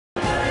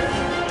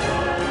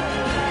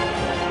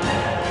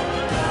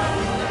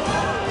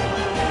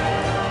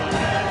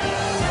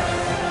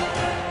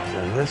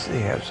unless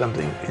they have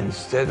something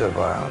instead of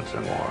violence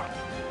and war,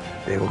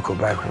 they will go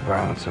back with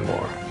violence and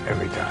war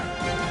every time.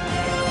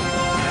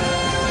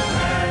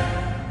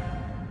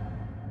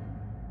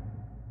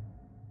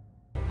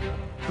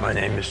 My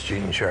name is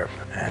Gene Sharp,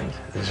 and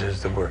this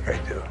is the work I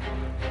do.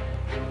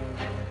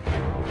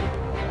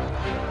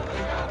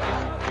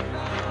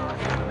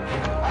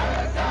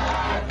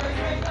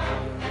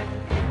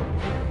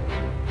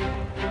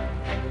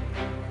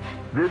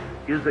 This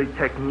is a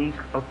technique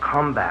of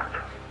combat.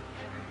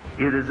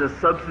 It is a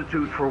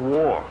substitute for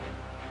war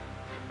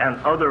and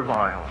other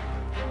violence.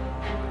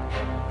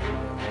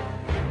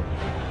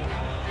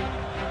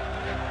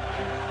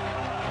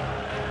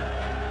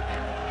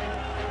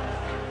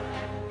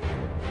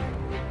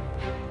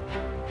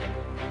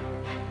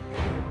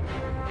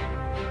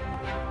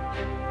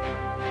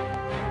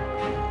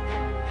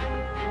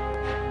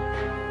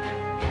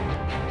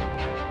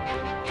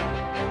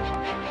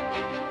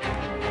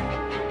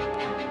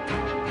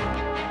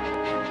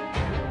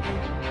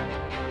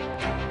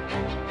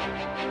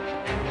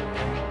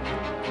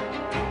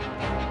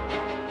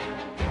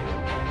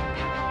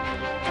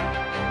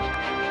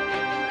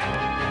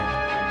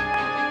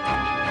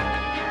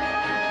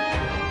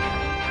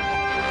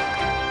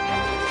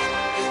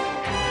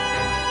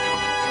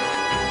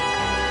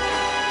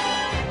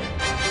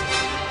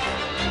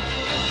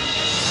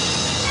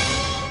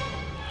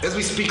 As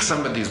we speak,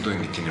 somebody is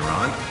doing it in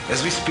Iran.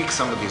 As we speak,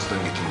 somebody is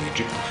doing it in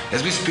Egypt.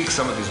 As we speak,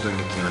 somebody is doing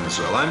it in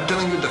Venezuela. I'm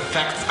telling you the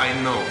facts I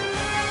know.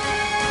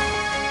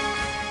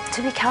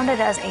 To be counted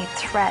as a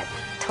threat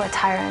to a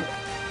tyrant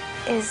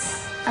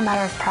is a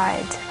matter of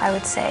pride, I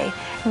would say.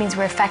 It means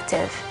we're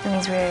effective. It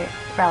means we're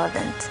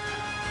relevant.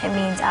 It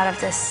means out of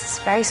this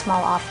very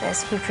small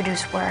office, we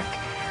produce work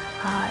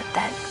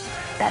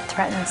that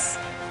threatens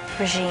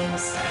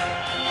regimes.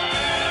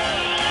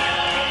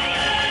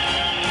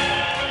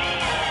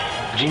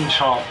 Gene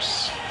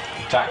Sharp's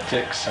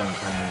tactics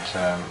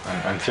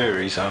and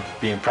theories are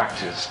being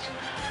practiced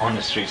on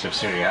the streets of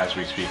Syria as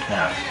we speak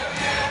now.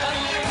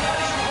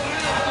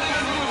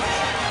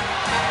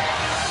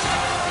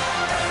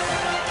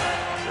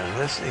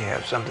 Unless they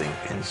have something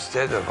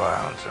instead of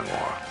violence and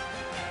war,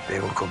 they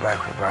will go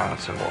back with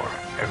violence and war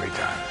every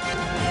time.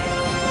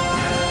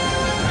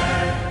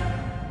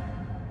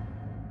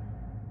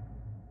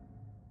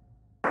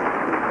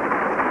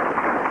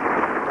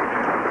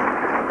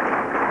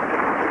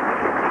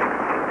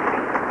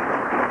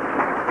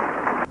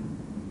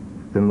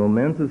 The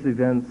momentous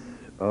events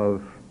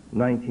of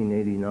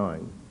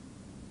 1989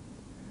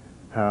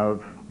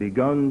 have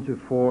begun to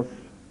force,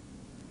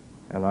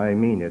 and I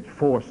mean it,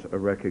 force a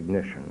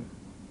recognition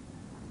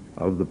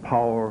of the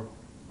power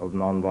of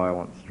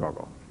nonviolent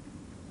struggle.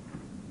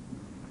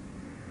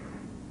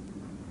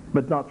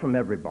 But not from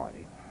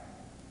everybody.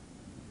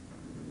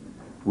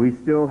 We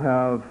still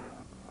have,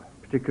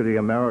 particularly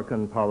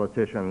American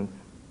politicians,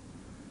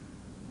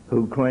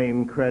 who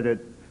claim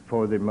credit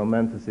for the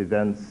momentous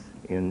events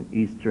in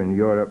Eastern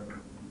Europe,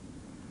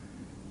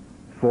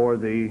 for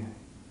the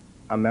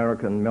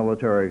American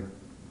military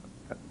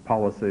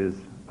policies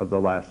of the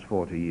last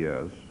 40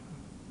 years,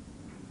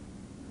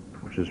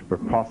 which is a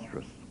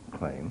preposterous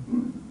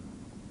claim,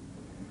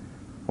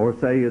 or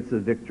say it's a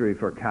victory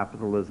for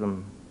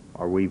capitalism,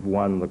 or we've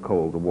won the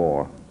Cold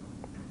War,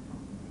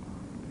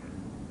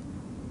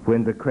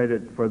 when the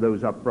credit for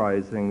those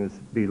uprisings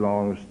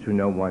belongs to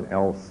no one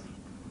else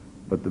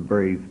but the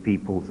brave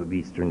peoples of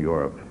Eastern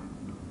Europe.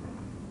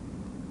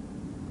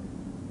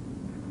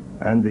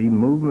 And the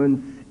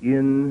movements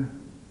in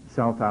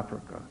South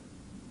Africa,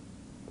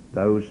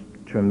 those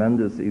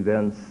tremendous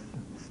events,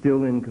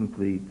 still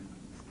incomplete,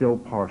 still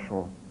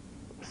partial,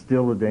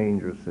 still a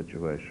dangerous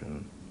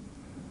situation.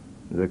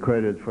 The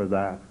credit for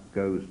that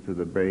goes to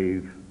the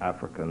brave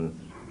Africans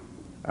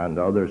and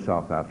other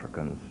South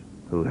Africans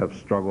who have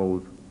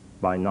struggled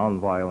by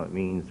nonviolent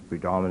means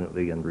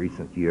predominantly in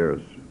recent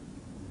years.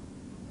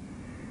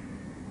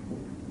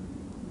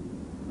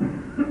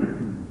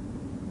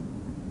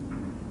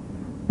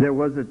 There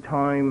was a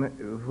time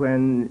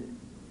when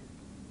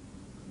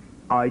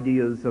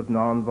ideas of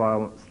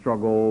nonviolent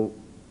struggle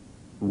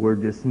were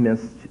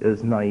dismissed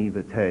as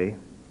naivete,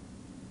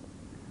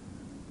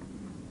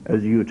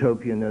 as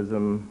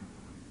utopianism,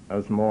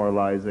 as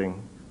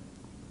moralizing.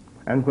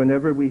 And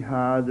whenever we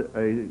had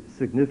a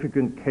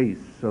significant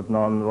case of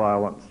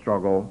nonviolent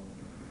struggle,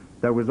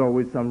 there was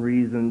always some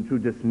reason to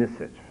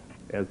dismiss it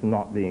as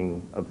not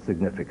being of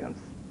significance.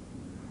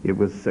 It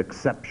was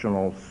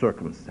exceptional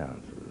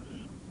circumstances.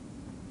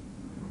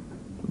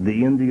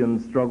 The Indian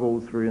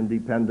struggles for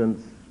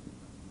independence,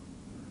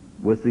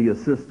 with the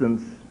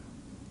assistance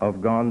of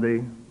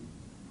Gandhi,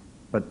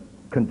 but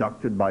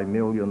conducted by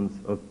millions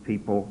of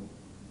people,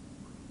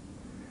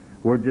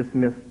 were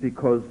dismissed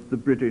because the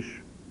British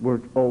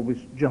were always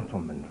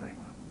gentlemanly.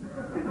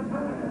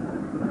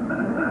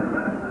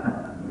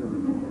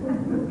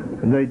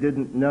 And they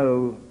didn't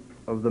know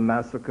of the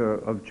massacre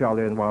of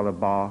Jallianwala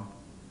Bagh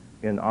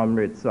in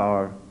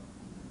Amritsar,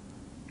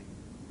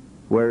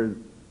 where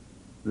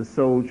the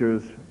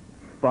soldiers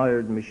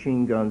fired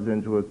machine guns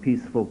into a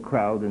peaceful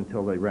crowd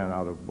until they ran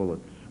out of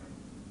bullets.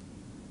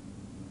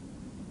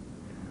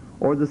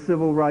 Or the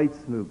civil rights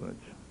movement,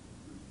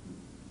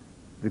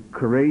 the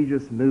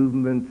courageous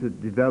movement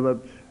that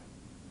developed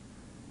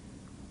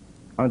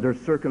under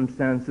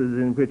circumstances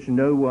in which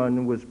no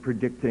one was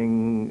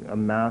predicting a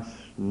mass,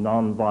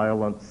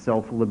 nonviolent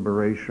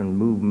self-liberation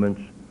movement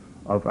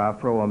of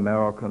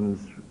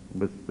Afro-Americans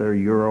with their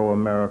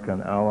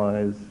Euro-American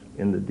allies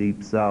in the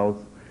Deep South,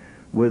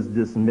 was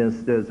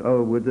dismissed as,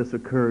 oh, well, this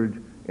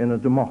occurred in a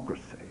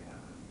democracy.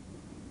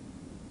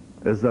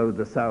 As though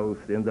the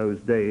South in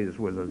those days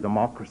was a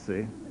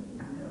democracy.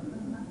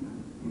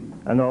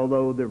 And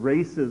although the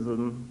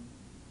racism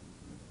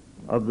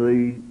of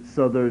the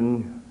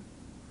Southern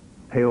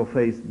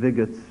pale-faced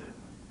bigots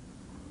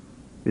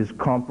is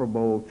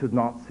comparable to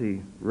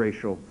Nazi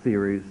racial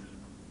theories,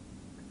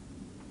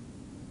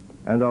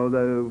 and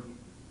although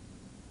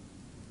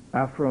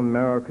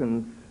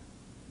Afro-Americans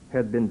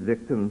had been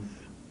victims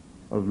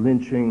of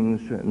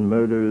lynchings and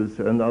murders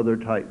and other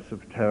types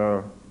of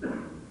terror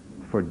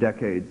for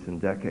decades and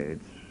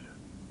decades,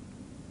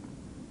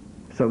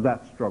 so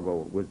that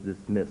struggle was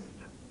dismissed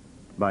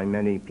by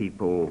many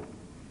people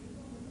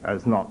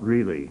as not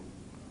really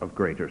of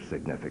greater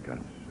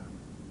significance.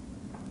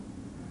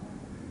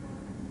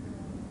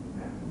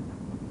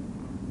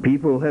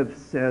 People have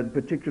said,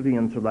 particularly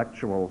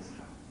intellectuals,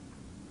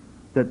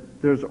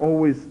 that there's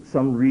always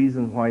some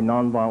reason why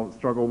nonviolent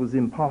struggle was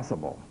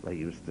impossible, they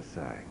used to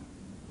say.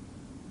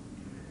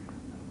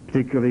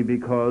 Particularly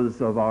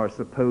because of our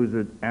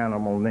supposed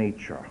animal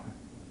nature,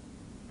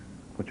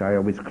 which I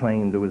always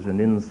claimed was an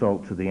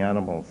insult to the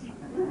animals.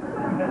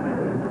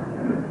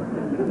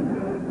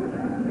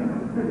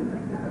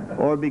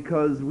 Or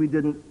because we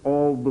didn't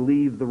all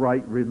believe the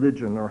right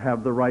religion or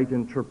have the right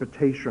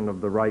interpretation of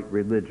the right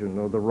religion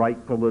or the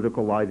right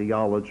political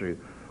ideology,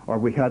 or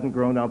we hadn't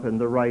grown up in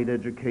the right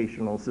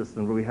educational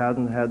system, or we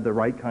hadn't had the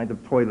right kind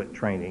of toilet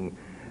training,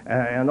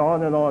 and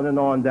on and on and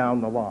on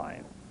down the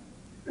line.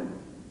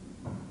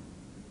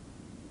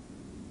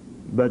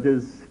 But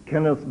as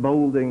Kenneth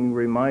Boulding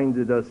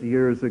reminded us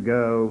years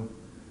ago,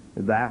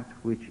 that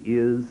which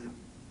is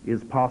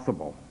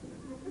possible.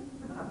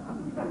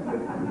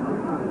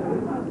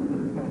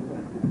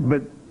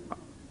 But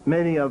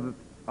many of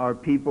our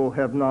people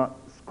have not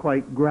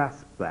quite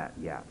grasped that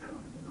yet.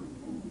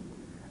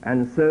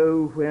 And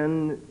so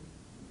when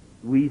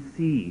we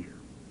see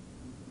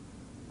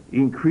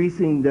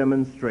increasing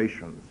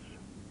demonstrations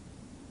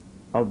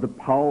of the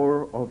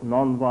power of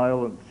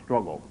nonviolent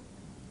struggle,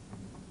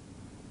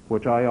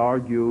 which I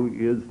argue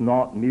is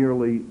not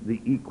merely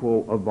the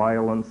equal of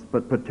violence,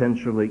 but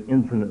potentially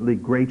infinitely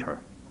greater,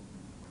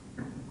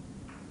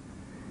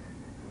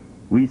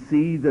 we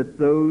see that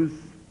those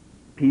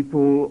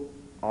people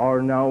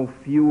are now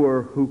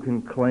fewer who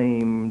can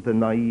claim the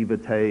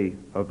naivete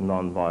of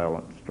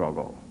nonviolent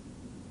struggle.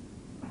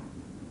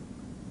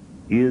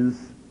 Is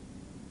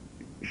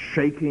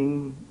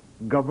shaking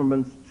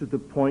governments to the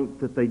point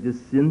that they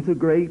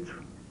disintegrate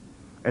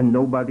and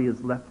nobody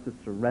is left to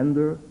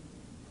surrender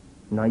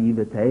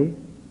naivete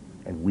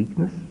and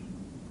weakness?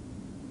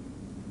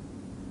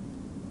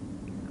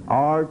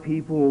 Are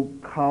people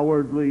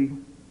cowardly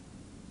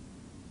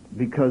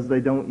because they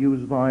don't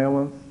use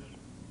violence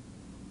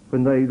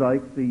when they,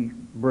 like the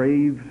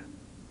brave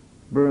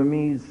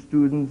Burmese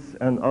students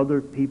and other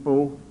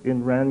people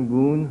in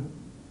Rangoon,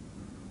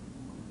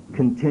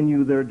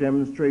 continue their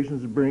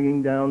demonstrations,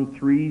 bringing down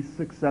 3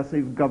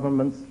 successive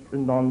governments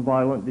in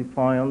nonviolent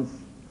defiance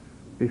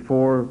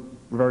before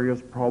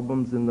various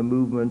problems in the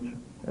movement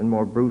and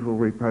more brutal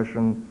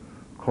repression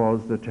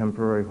caused a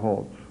temporary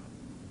halt?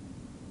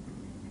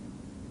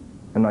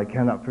 And I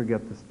cannot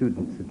forget the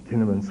students in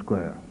Tiananmen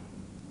Square.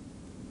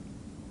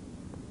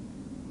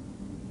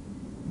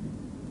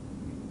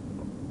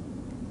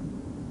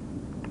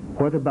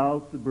 What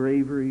about the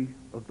bravery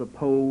of the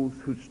Poles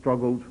who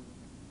struggled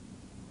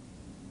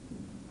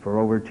for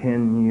over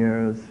 10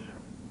 years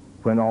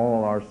when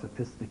all our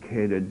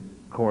sophisticated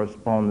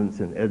correspondents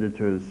and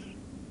editors,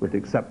 with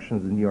exception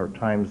of the New York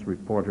Times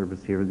reporter who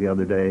was here the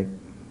other day,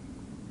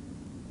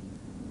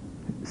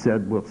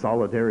 said, well,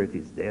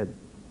 solidarity's dead.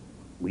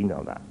 We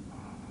know that.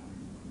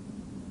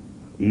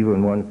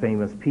 Even one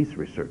famous peace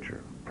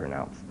researcher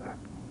pronounced that.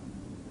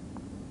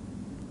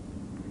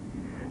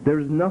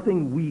 There's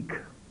nothing weak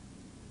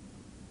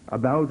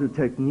about a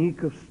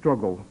technique of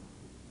struggle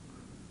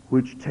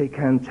which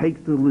can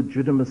take the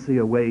legitimacy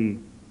away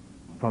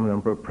from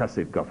an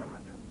oppressive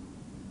government,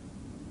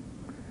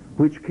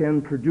 which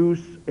can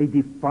produce a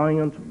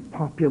defiant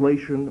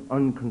population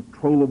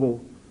uncontrollable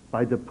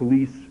by the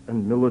police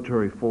and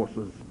military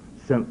forces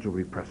sent to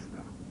repress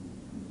them.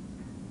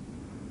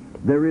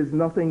 There is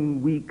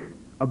nothing weak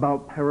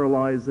about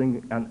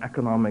paralyzing an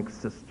economic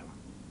system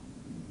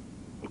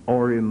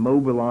or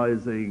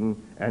immobilizing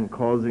and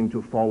causing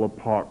to fall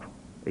apart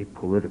a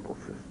political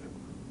system,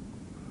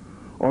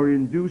 or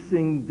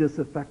inducing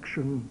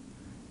disaffection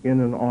in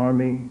an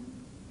army,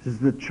 as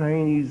the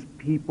Chinese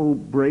people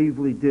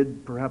bravely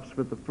did, perhaps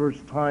for the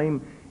first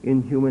time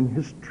in human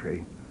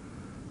history,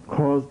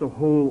 caused a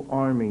whole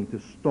army to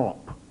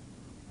stop,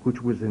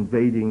 which was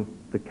invading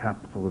the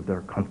capital of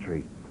their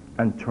country,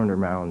 and turn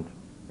around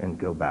and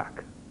go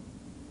back.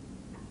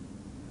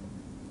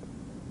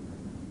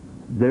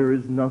 There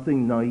is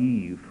nothing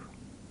naive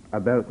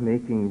about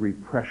making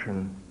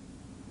repression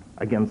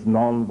against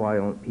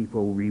nonviolent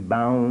people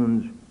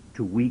rebound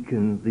to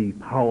weaken the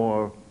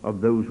power of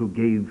those who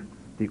gave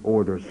the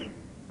orders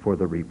for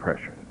the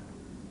repression.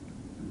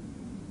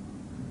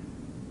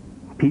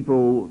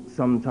 People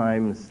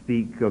sometimes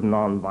speak of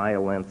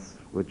nonviolence,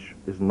 which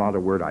is not a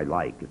word I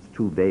like. It's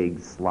too vague,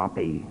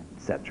 sloppy,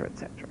 etc.,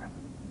 etc.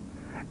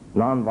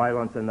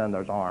 Nonviolence, and then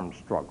there's armed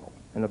struggle.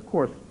 And of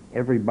course,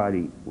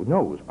 everybody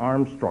knows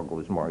armed struggle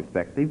is more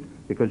effective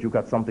because you've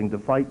got something to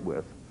fight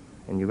with.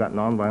 And you've got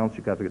nonviolence,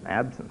 you've got an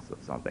absence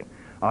of something.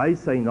 I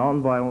say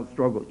nonviolent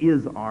struggle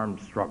is armed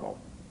struggle.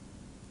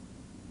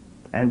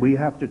 And we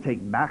have to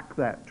take back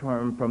that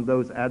term from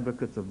those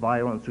advocates of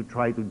violence who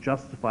try to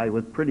justify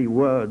with pretty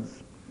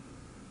words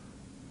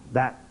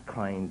that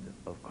kind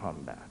of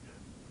combat.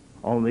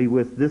 Only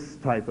with this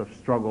type of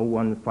struggle,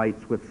 one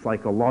fights with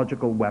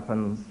psychological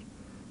weapons,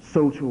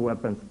 social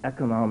weapons,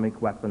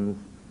 economic weapons,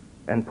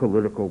 and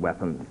political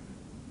weapons.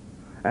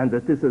 And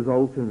that this is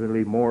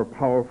ultimately more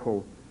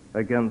powerful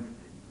against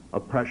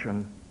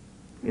oppression,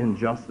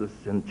 injustice,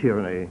 and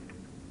tyranny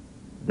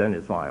than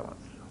is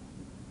violence.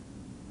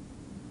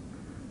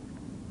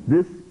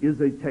 This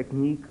is a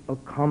technique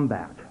of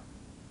combat.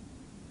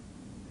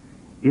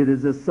 It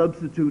is a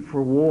substitute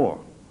for war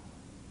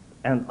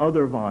and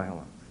other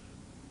violence.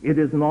 It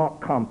is not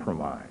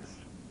compromise.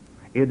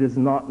 It is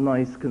not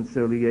nice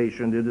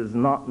conciliation. It is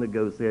not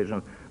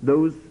negotiation.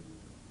 Those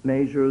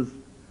measures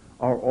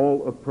are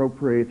all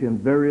appropriate in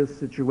various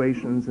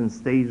situations and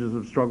stages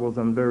of struggles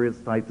on various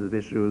types of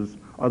issues,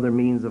 other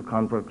means of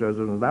conflict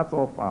resolution. That's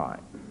all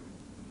fine.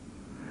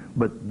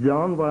 But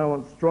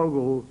nonviolent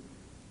struggle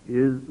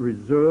is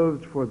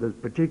reserved for the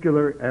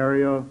particular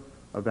area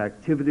of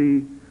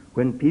activity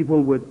when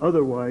people would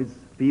otherwise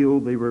feel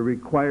they were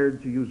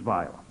required to use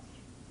violence.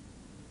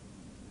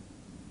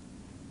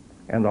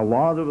 And a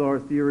lot of our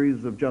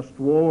theories of just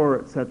war,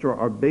 etc.,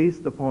 are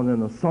based upon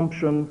an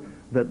assumption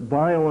that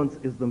violence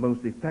is the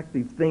most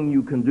effective thing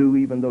you can do,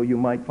 even though you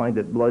might find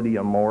it bloody,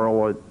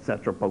 immoral,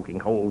 etc., poking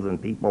holes in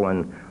people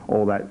and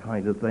all that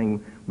kind of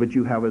thing, but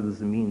you have it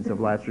as a means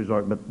of last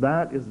resort. But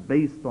that is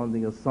based on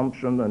the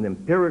assumption, an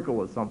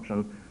empirical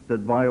assumption, that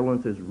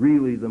violence is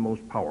really the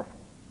most powerful.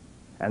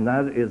 And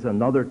that is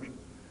another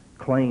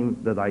claim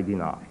that I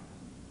deny.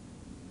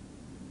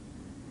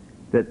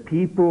 That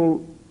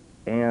people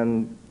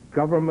and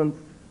governments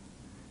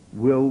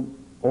will,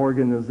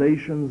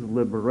 organizations,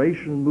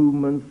 liberation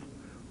movements,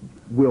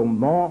 will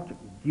not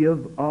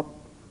give up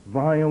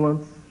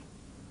violence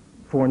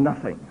for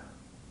nothing.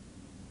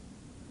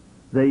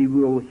 They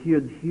will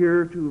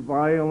adhere to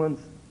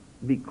violence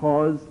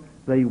because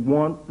they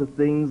want the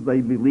things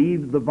they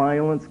believe the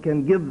violence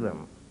can give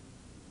them.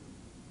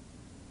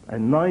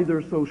 And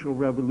neither social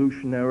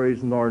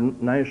revolutionaries, nor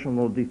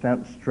national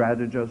defense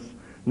strategists,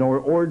 nor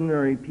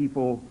ordinary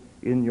people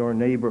in your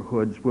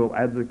neighborhoods will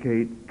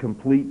advocate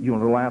complete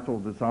unilateral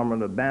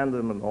disarmament,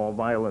 abandonment of all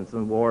violence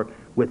and war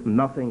with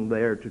nothing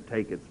there to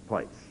take its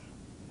place.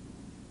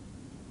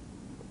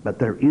 But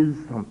there is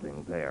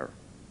something there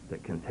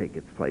that can take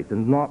its place,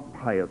 and not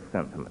pious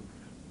sentiments.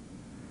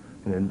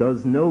 And it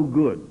does no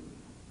good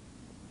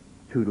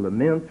to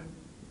lament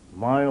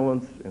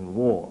violence and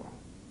war,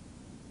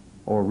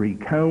 or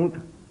recount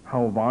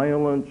how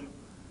violent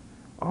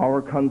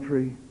our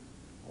country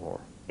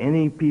or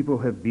any people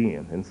have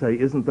been, and say,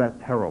 isn't that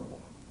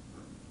terrible?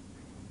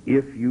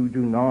 If you do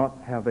not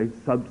have a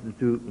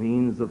substitute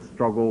means of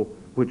struggle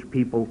which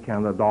people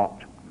can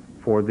adopt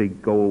for the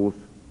goals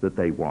that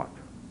they want.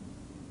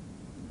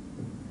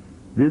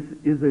 This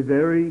is a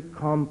very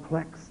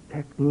complex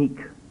technique.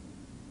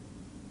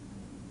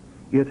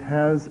 It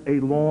has a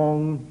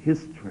long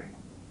history,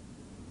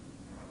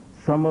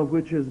 some of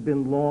which has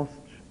been lost,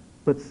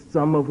 but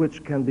some of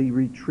which can be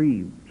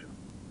retrieved.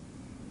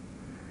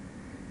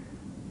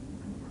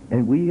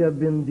 And we have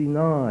been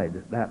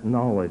denied that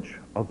knowledge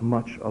of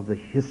much of the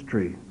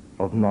history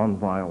of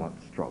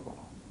nonviolent struggle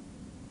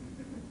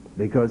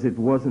because it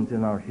wasn't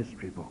in our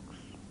history books.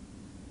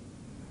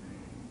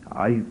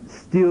 I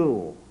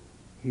still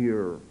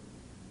hear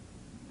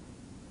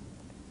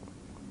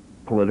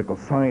political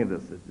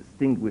scientists at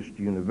distinguished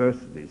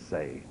universities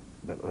say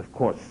that, of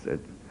course,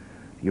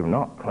 you're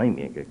not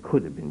claiming it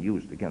could have been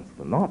used against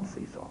the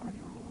Nazis, are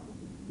you?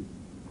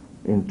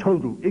 In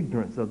total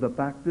ignorance of the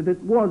fact that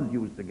it was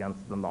used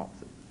against the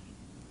Nazis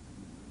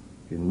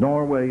in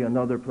Norway and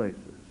other places.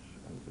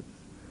 And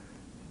it's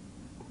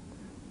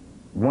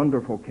a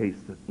wonderful case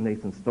that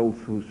Nathan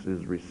Stoltzfus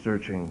is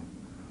researching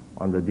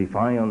on the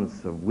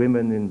defiance of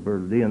women in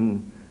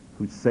Berlin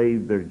who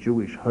saved their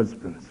Jewish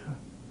husbands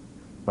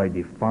by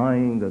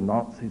defying the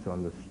Nazis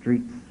on the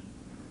streets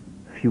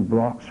a few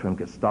blocks from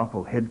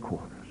Gestapo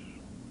headquarters.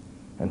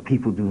 And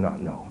people do not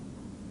know.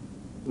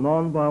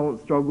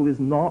 Nonviolent struggle is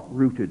not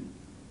rooted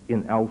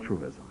in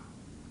altruism.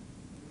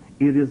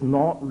 It is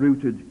not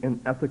rooted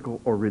in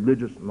ethical or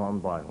religious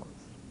nonviolence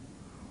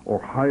or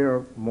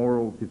higher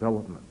moral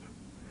development.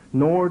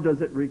 nor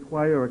does it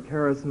require a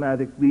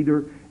charismatic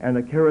leader, and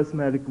a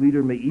charismatic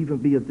leader may even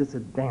be a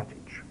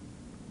disadvantage,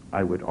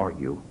 I would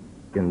argue,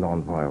 in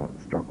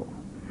nonviolent struggle.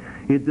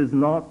 It does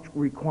not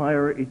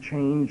require a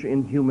change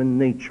in human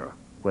nature,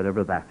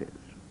 whatever that is,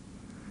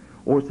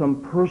 or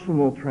some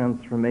personal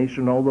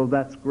transformation, although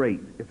that's great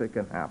if it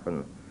can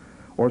happen,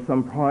 or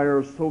some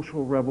prior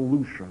social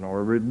revolution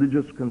or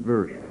religious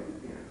conversion.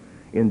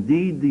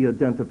 Indeed, the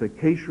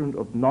identification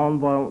of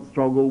nonviolent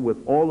struggle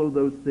with all of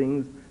those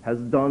things has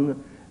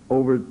done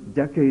over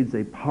decades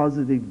a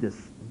positive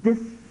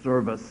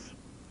disservice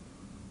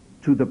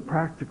to the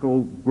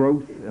practical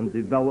growth and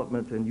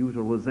development and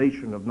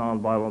utilization of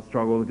nonviolent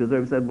struggle, because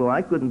they've said, well,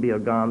 I couldn't be a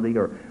Gandhi,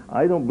 or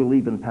I don't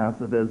believe in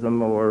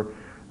pacifism, or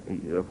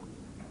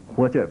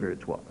whatever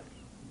it was.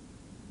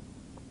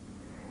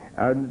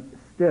 And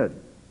instead,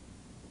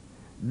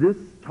 this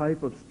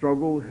type of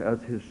struggle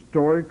has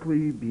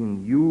historically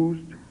been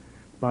used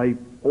by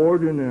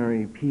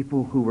ordinary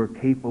people who were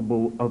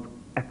capable of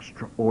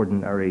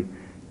extraordinary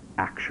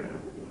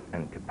action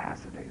and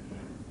capacities.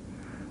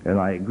 And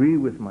I agree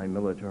with my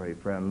military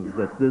friends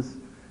that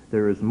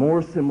there is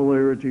more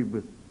similarity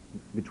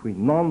between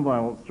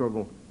nonviolent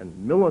struggle and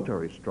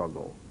military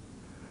struggle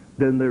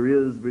than there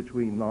is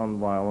between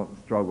nonviolent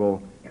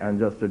struggle and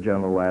just a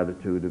general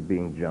attitude of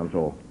being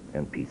gentle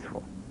and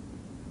peaceful.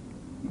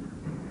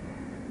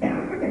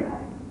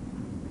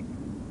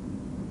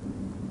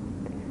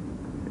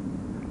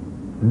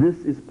 This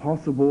is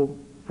possible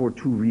for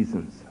two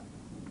reasons.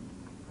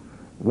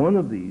 One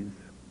of these,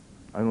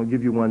 I won't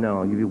give you one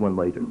now, I'll give you one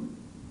later.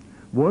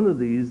 One of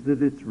these,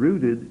 that it's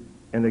rooted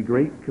in a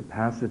great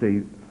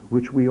capacity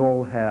which we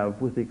all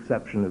have, with the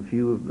exception of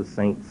few of the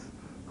saints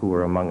who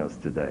are among us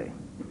today.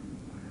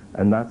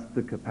 And that's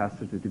the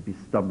capacity to be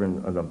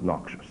stubborn and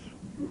obnoxious.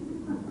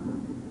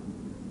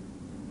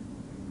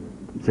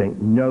 Saying,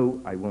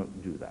 no, I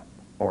won't do that.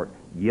 Or,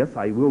 yes,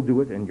 I will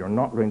do it, and you're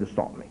not going to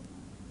stop me.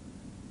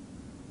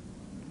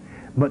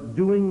 But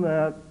doing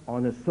that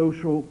on a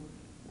social,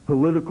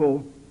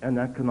 political, and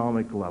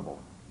economic level.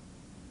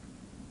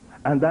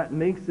 And that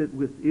makes it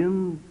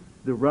within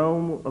the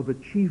realm of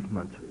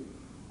achievement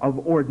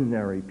of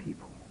ordinary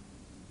people.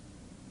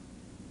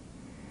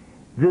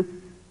 This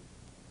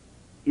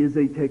is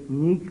a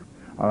technique.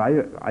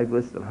 I've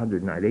listed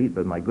 198,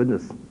 but my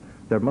goodness,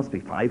 there must be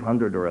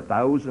 500 or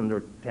 1,000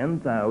 or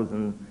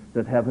 10,000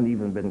 that haven't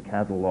even been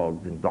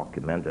cataloged and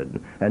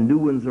documented, and new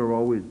ones are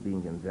always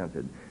being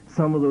invented.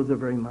 Some of those are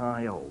very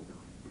mild,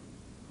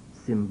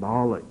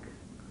 symbolic,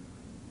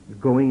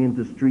 going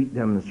into street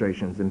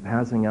demonstrations and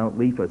passing out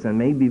leaflets, and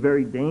may be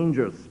very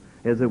dangerous,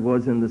 as it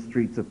was in the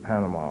streets of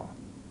Panama.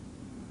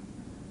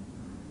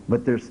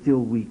 But they're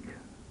still weak.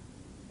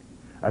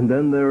 And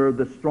then there are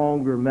the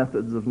stronger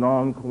methods of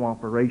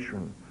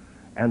non-cooperation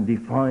and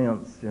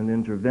defiance and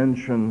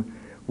intervention,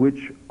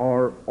 which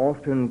are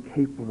often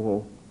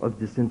capable of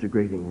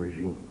disintegrating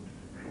regimes.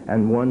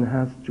 And one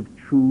has to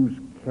choose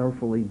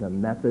carefully the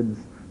methods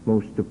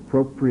most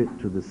appropriate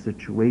to the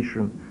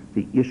situation,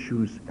 the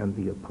issues, and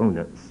the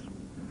opponents.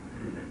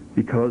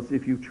 Because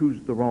if you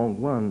choose the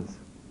wrong ones,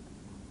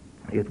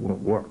 it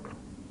won't work.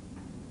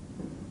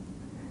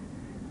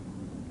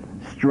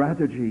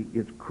 Strategy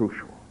is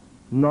crucial.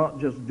 Not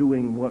just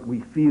doing what we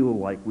feel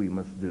like we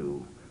must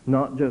do,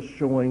 not just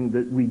showing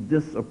that we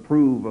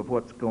disapprove of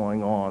what's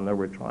going on, or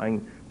we're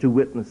trying to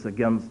witness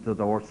against it,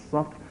 or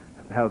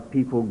have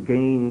people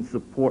gain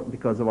support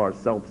because of our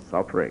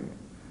self-suffering,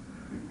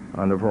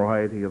 and a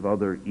variety of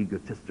other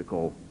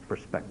egotistical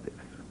perspectives.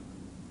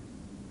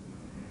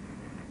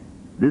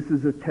 This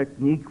is a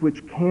technique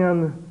which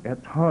can,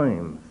 at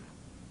times,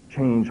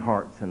 change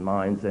hearts and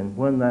minds, and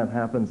when that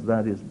happens,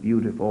 that is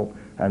beautiful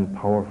and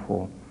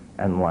powerful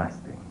and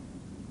lasting.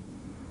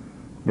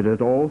 But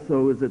it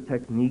also is a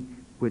technique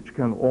which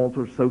can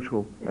alter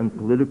social and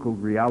political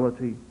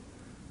reality,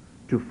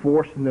 to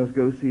force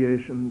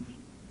negotiations,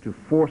 to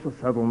force a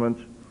settlement,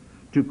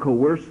 to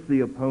coerce the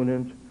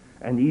opponent,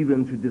 and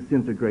even to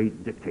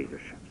disintegrate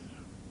dictatorships.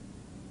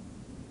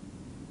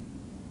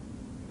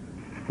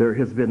 There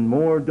has been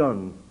more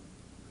done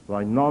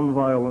by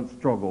nonviolent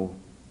struggle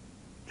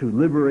to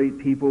liberate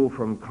people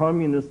from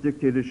communist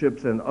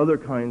dictatorships and other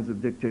kinds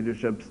of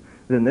dictatorships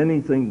than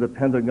anything the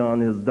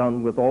Pentagon has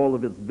done with all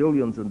of its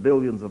billions and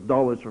billions of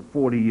dollars for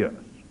 40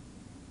 years.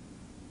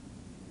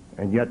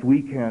 And yet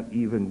we can't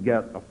even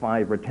get a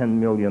 $5 or $10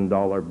 million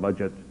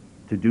budget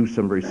to do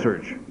some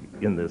research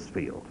in this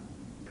field.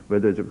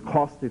 But there's a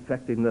cost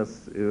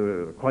effectiveness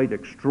quite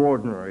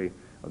extraordinary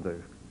of the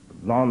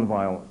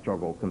nonviolent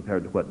struggle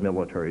compared to what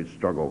military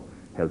struggle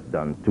has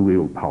done to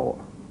wield power.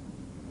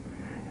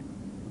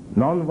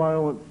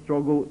 Nonviolent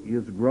struggle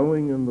is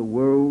growing in the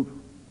world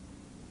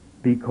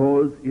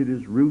because it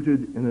is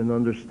rooted in an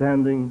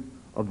understanding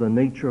of the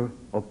nature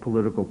of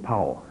political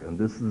power. And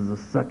this is the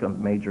second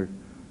major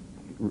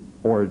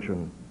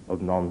origin of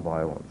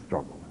nonviolent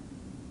struggle.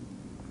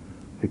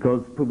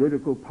 Because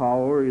political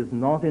power is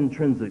not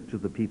intrinsic to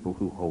the people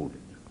who hold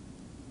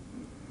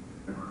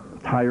it.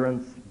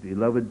 Tyrants,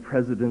 beloved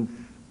presidents,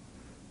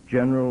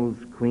 generals,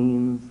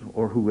 queens,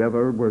 or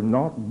whoever were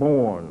not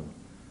born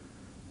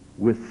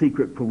with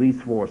secret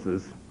police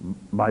forces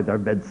by their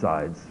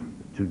bedsides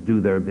to do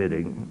their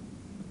bidding,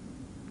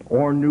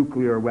 or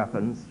nuclear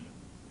weapons,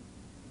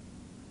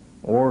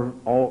 or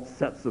all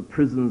sets of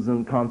prisons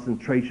and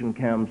concentration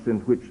camps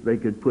in which they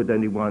could put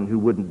anyone who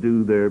wouldn't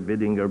do their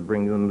bidding or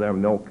bring them their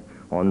milk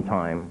on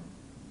time.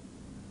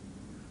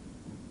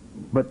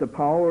 But the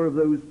power of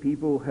those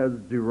people has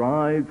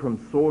derived from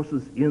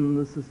sources in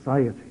the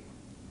society,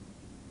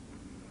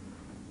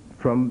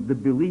 from the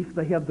belief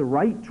they have the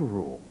right to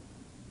rule,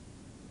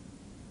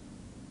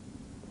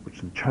 which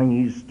the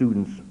Chinese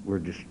students were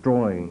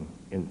destroying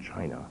in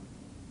China.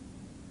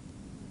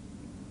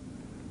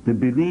 The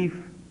belief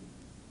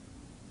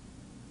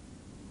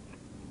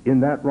in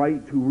that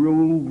right to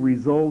rule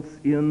results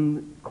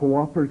in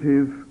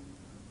cooperative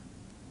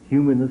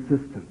human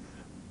assistance,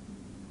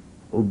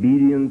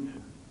 obedient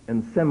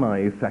and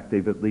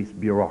semi-effective, at least,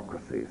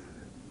 bureaucracies.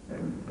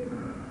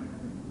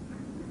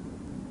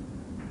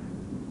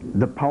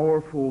 The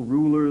powerful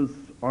rulers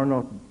are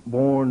not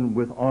born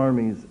with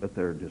armies at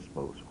their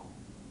disposal.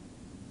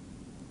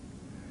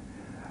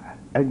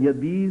 And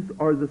yet these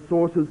are the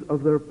sources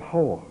of their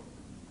power.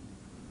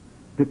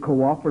 The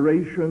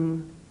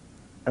cooperation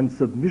and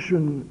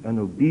submission and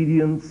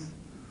obedience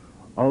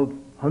of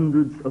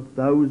hundreds of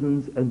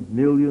thousands and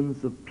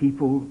millions of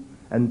people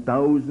and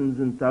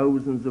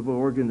thousands of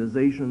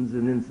organizations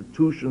and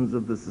institutions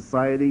of the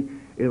society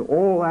in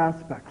all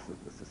aspects of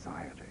the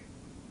society.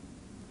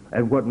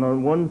 And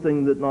one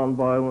thing that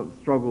nonviolent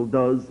struggle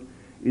does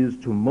is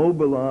to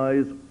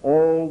mobilize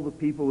all the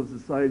people of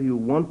society who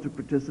want to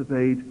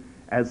participate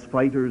as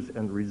fighters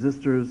and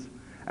resistors,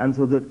 and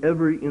so that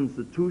every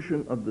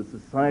institution of the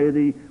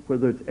society,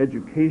 whether it's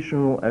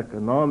educational,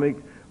 economic,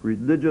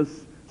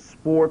 religious,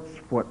 sports,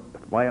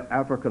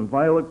 African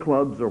violet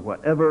clubs or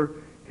whatever,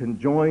 can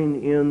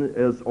join in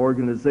as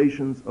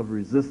organizations of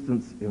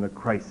resistance in a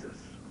crisis.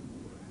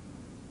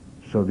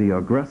 So the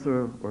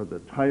aggressor or the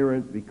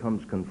tyrant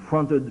becomes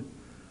confronted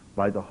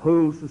by the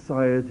whole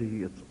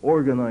society, its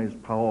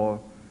organized power,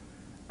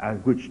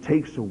 and which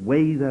takes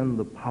away then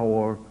the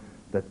power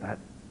that that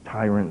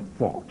tyrant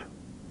thought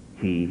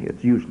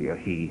it's usually a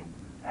he,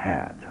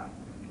 had.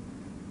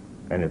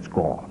 And it's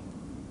gone.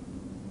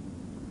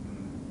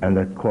 And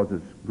that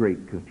causes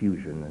great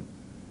confusion and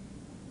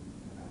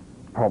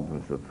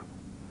problems of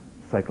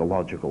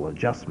psychological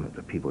adjustment.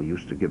 That people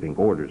used to giving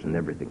orders and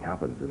everything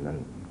happens and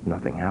then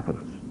nothing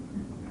happens.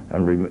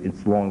 And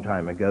it's a long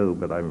time ago,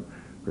 but I'm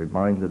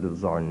reminded of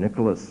Tsar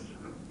Nicholas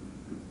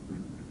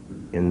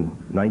in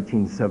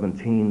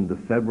 1917, the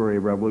February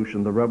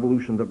Revolution, the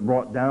revolution that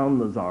brought down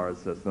the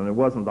Tsarist system. It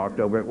wasn't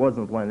October, it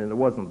wasn't Lenin, it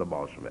wasn't the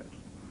Bolsheviks.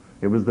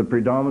 It was the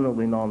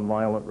predominantly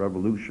nonviolent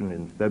revolution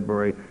in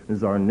February.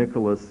 Tsar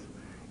Nicholas,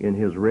 in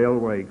his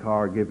railway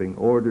car, giving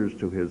orders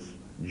to his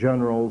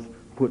generals,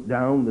 put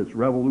down this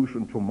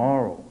revolution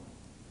tomorrow.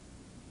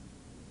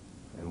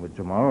 And when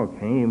tomorrow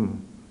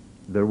came,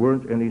 there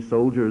weren't any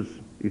soldiers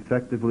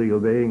effectively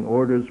obeying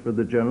orders for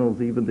the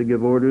generals even to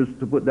give orders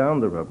to put down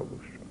the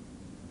revolution,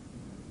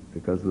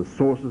 because the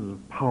sources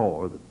of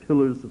power, the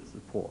pillars of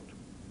support,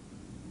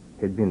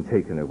 had been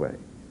taken away.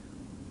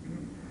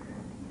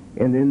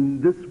 And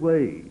in this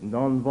way,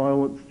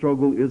 nonviolent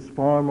struggle is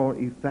far more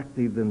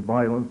effective than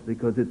violence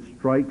because it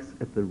strikes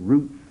at the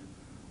roots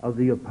of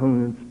the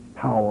opponent's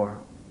power.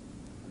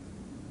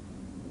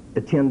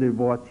 Etienne de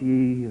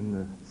Boitier in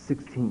the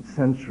 16th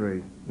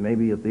century,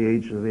 maybe at the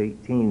age of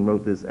 18,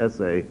 wrote this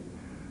essay,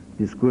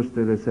 Discours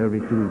de la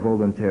servitude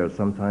volontaire,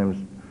 sometimes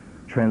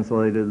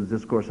translated as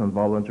Discourse on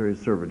Voluntary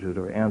Servitude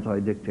or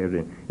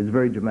Anti-Dictator. It's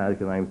very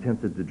dramatic, and I'm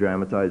tempted to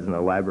dramatize and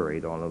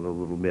elaborate on it a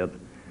little bit.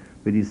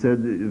 But he said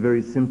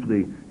very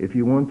simply, if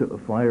you want a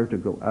fire to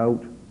go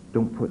out,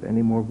 don't put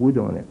any more wood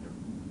on it.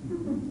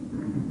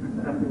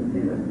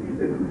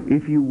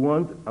 If you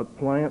want a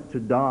plant to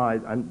die,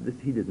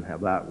 he didn't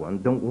have that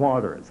one, don't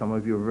water it. Some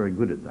of you are very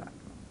good at that.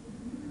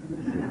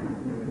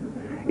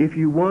 If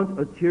you want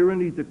a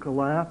tyranny to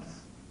collapse,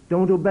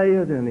 don't obey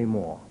it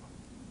anymore.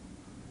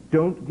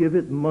 Don't give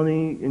it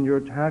money in your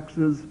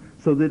taxes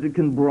so that it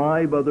can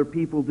bribe other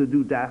people to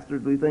do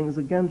dastardly things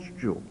against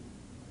you.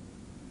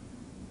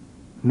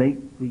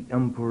 Make the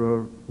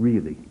emperor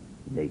really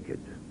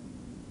naked.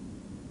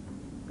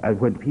 And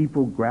when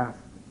people grasp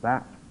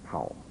that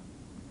power,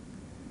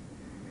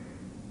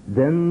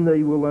 then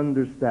they will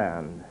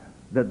understand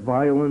that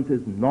violence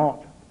is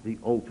not the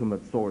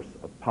ultimate source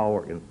of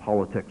power in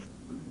politics,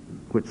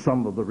 which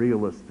some of the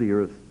realist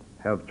theorists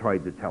have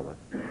tried to tell us,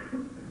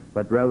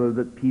 but rather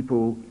that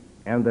people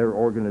and their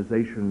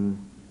organizations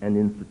and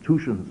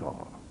institutions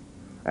are.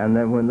 And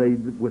then when they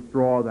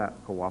withdraw that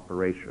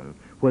cooperation,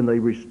 when they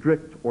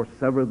restrict or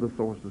sever the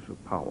sources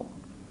of power,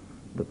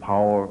 the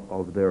power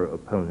of their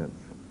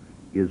opponents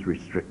is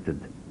restricted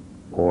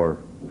or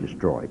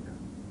destroyed.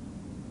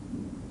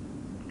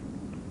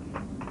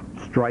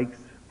 Strikes,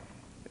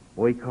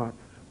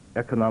 boycotts,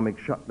 economic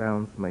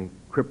shutdowns may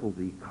cripple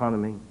the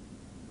economy.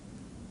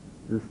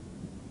 The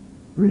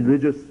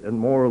religious and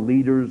moral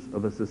leaders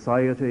of a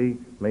society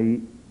may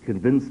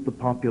convince the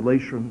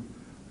population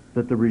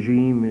that the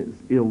regime is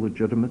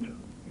illegitimate.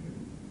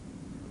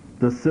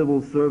 The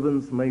civil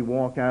servants may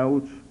walk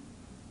out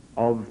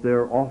of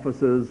their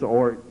offices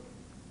or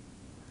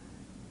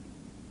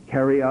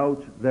carry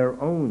out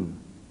their own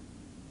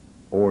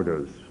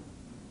orders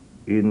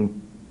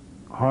in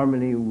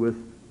harmony with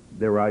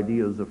their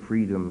ideas of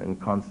freedom and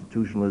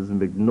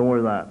constitutionalism,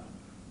 ignore that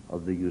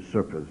of the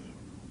usurpers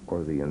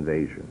or the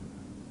invasion.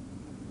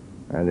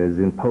 And as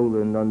in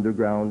Poland,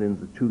 underground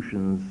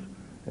institutions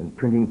and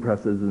printing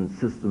presses and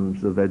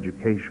systems of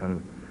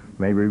education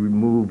may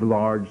remove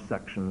large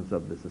sections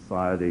of the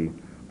society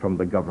from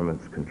the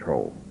government's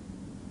control.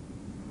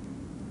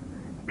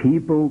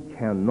 People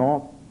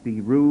cannot be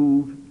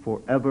ruled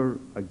forever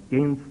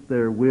against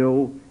their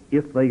will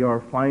if they are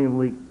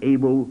finally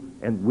able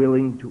and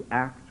willing to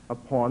act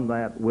upon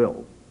that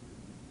will.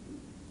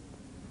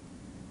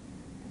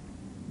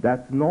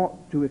 That's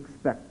not to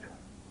expect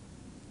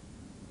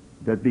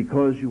that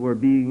because you are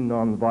being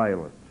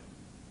nonviolent,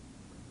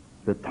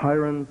 the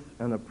tyrants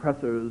and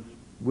oppressors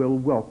will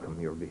welcome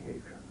your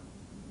behavior.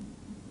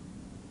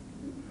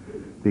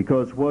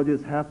 Because what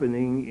is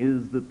happening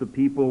is that the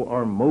people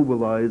are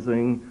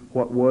mobilizing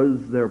what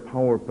was their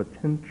power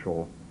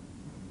potential,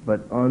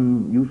 but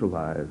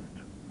unutilized,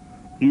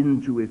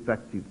 into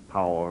effective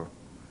power,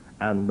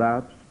 and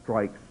that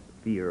strikes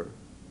fear,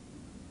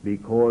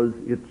 because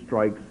it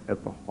strikes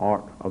at the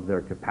heart of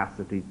their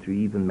capacity to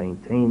even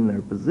maintain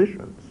their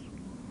positions,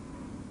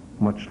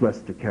 much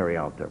less to carry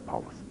out their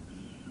policies.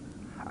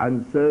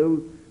 And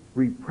so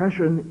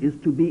repression is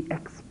to be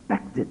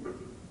expected.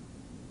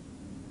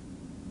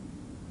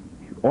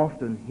 You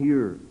often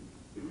hear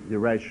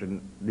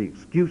the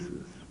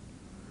excuses.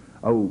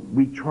 Oh,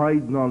 we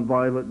tried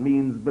nonviolent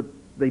means, but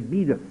they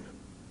beat us,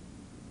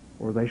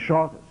 or they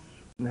shot us.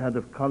 And had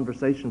a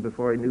conversation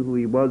before I knew who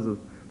he was with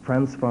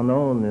Frantz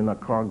Fanon in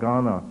Accra,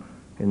 Ghana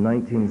in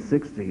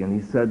 1960,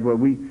 and he said,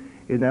 well,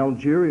 in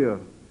Algeria,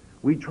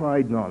 we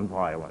tried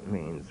nonviolent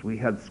means. We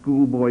had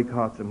school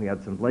boycotts and we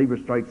had some labor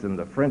strikes, and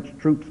the French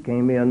troops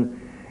came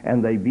in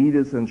and they beat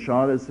us and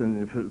shot us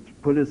and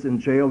put us in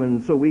jail,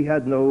 and so we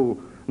had no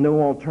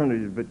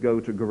alternative but go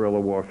to guerrilla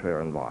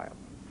warfare and violence.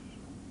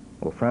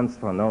 Well, Frantz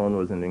Fanon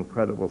was an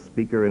incredible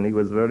speaker and he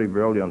was very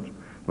brilliant,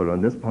 but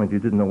on this point he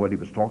didn't know what he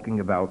was talking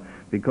about,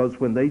 because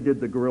when they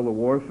did the guerrilla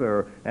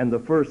warfare and the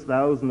first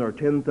 1,000 or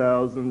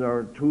 10,000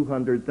 or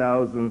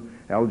 200,000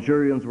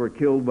 Algerians were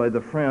killed by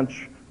the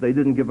French, they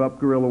didn't give up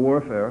guerrilla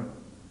warfare.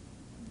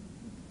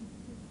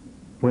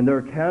 When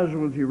their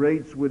casualty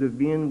rates would have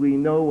been, we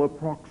know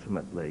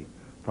approximately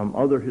from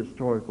other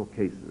historical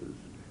cases,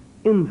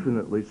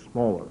 infinitely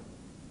smaller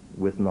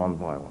with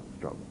nonviolent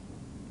struggle.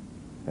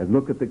 And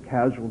look at the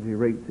casualty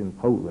rates in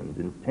Poland.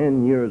 In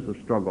 10 years of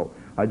struggle,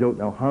 I don't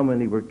know how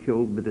many were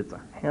killed, but it's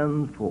a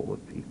handful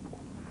of people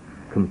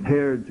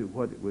compared to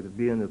what it would have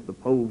been if the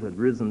Poles had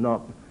risen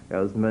up,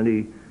 as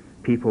many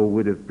people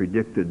would have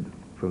predicted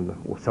from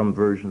some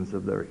versions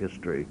of their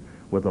history,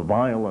 with a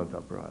violent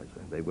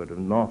uprising. They would have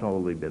not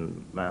only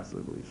been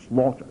massively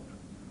slaughtered,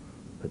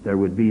 but there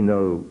would be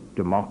no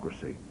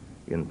democracy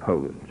in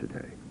Poland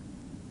today.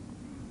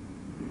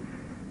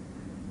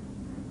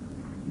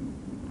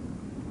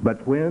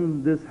 But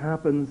when this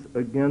happens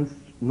against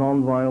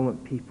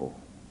nonviolent people,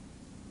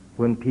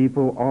 when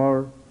people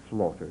are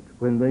slaughtered,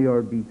 when they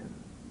are beaten,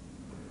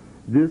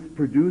 this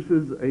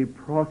produces a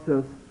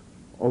process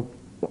of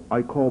what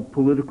I call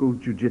political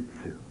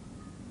jiu-jitsu,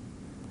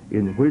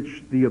 in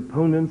which the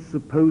opponent's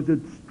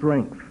supposed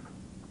strength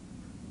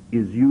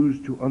is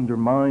used to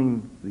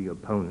undermine the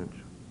opponent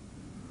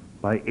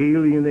by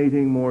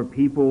alienating more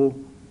people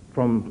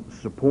from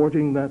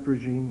supporting that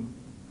regime,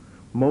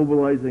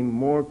 mobilizing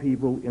more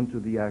people into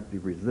the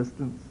active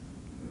resistance.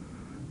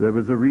 There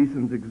was a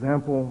recent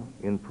example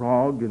in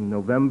Prague in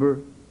November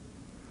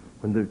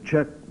when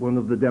one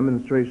of the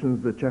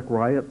demonstrations, the Czech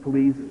riot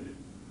police,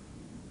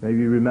 maybe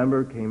you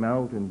remember, came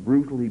out and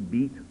brutally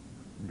beat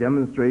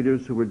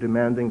demonstrators who were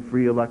demanding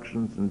free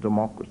elections and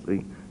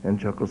democracy in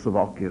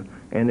Czechoslovakia,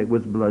 and it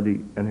was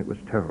bloody and it was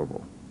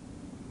terrible.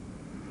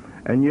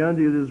 And yet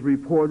it is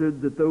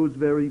reported that those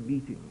very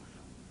beatings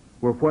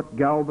were what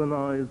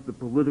galvanized the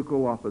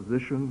political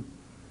opposition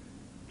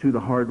to the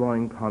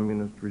hardline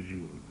communist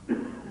regime.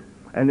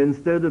 And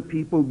instead of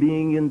people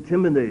being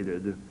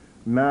intimidated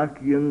back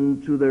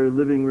into their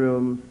living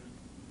rooms,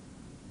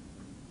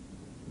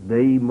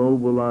 they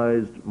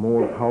mobilized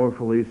more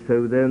powerfully.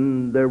 So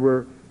then there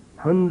were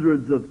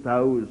hundreds of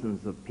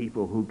thousands of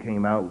people who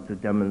came out to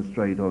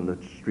demonstrate on the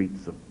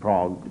streets of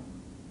Prague.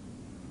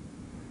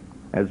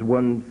 As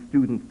one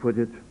student put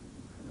it,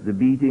 the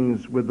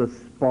beatings were the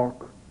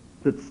spark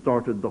that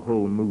started the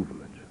whole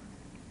movement.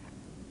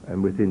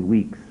 And within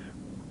weeks,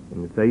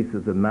 in the face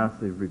of the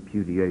massive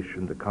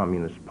repudiation, the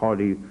Communist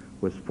Party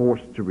was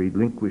forced to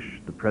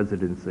relinquish the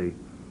presidency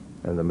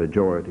and the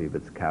majority of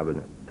its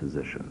cabinet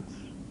positions.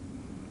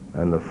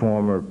 And the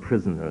former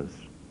prisoners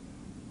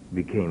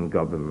became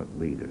government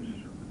leaders.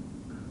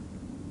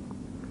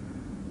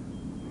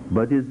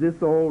 But is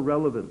this all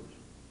relevant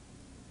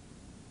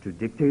to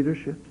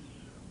dictatorships?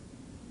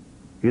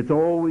 It's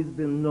always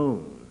been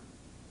known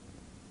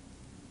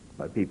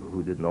by people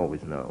who didn't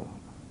always know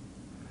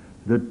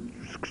that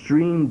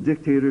extreme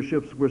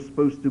dictatorships were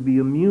supposed to be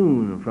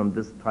immune from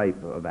this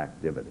type of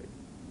activity.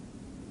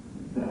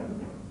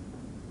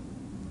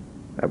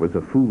 That was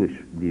a foolish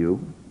view,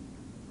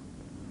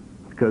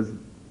 because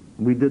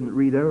we didn't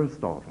read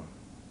Aristotle.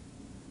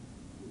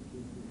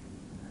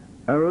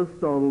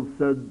 Aristotle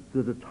said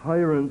that a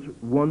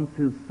tyrant wants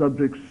his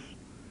subjects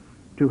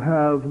to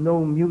have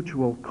no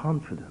mutual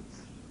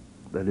confidence,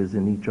 that is,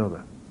 in each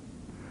other,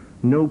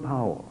 no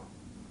power,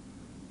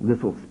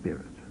 little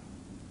spirit.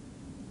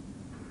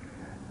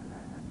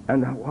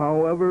 And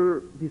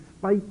however,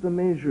 despite the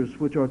measures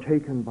which are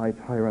taken by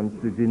tyrants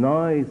to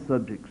deny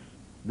subjects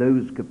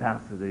those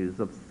capacities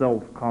of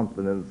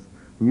self-confidence,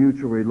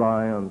 mutual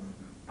reliance,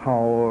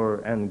 power,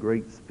 and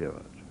great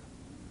spirit,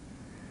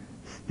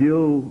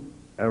 still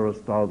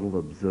Aristotle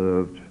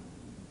observed,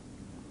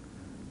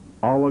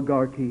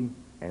 oligarchy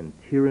and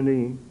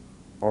tyranny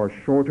are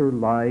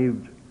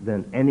shorter-lived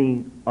than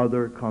any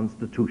other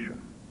constitution,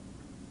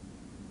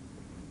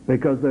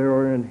 because there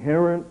are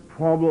inherent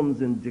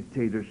problems in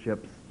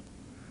dictatorships,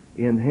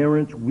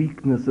 inherent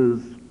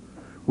weaknesses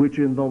which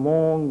in the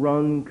long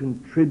run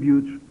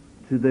contribute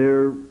to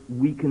their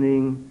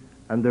weakening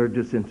and their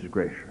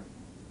disintegration.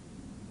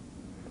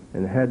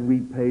 And had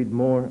we paid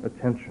more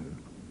attention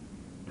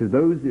to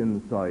those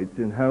insights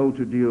in how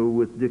to deal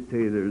with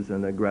dictators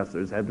and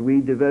aggressors, had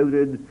we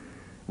devoted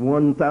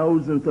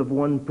 1,000th of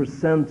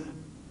 1%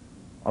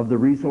 of the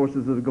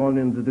resources that have gone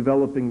into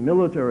developing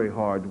military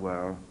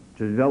hardware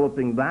to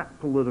developing that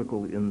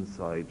political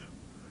insight,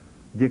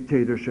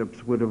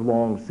 dictatorships would have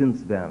long since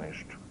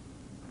vanished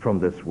from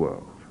this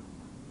world.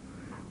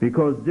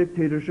 Because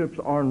dictatorships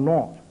are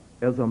not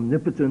as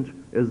omnipotent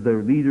as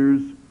their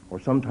leaders, or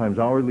sometimes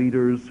our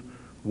leaders,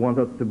 want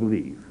us to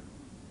believe.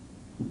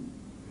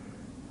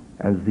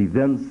 As the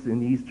events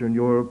in Eastern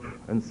Europe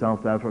and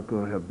South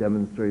Africa have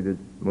demonstrated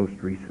most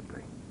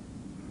recently.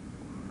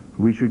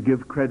 We should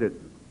give credit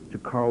to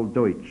Karl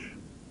Deutsch,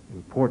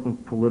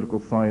 important political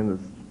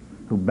scientist,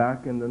 who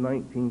back in the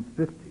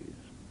 1950s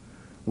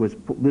was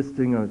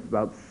listing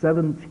about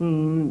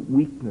 17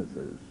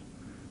 weaknesses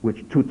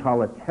which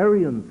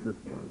totalitarian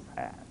systems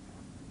had,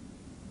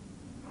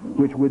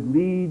 which would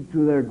lead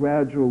to their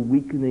gradual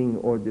weakening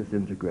or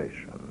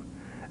disintegration.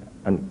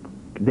 And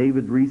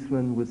David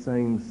Reisman was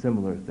saying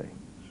similar things.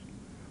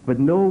 But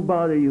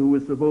nobody who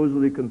was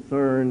supposedly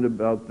concerned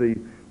about the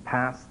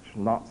past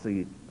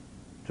Nazi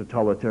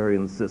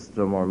totalitarian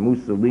system, or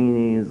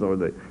Mussolini's, or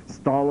the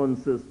Stalin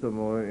system,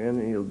 or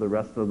any of the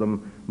rest of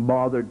them,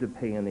 bothered to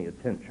pay any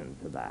attention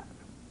to that.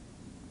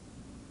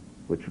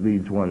 Which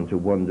leads one to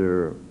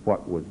wonder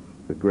what was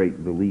the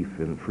great belief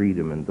in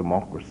freedom and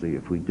democracy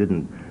if we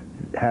didn't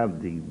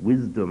have the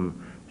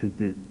wisdom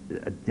to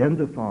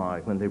identify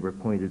when they were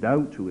pointed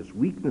out to us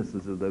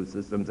weaknesses of those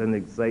systems, and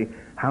they'd say,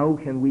 how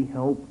can we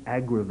help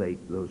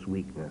aggravate those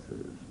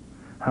weaknesses?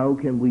 How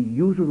can we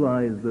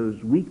utilize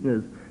those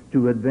weaknesses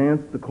to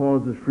advance the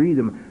cause of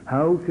freedom?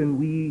 How can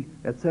we,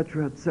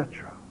 etc.,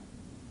 etc.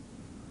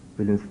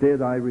 But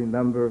instead I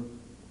remember,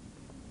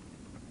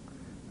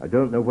 I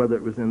don't know whether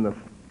it was in the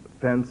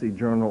fancy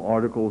journal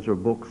articles or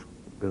books,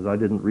 because I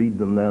didn't read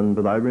them then,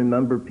 but I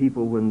remember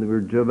people when they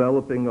were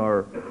developing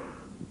our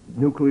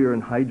nuclear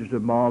and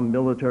hydrogen bomb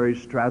military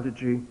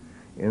strategy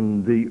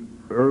in the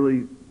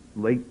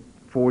late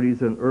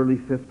 40s and early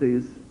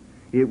 50s,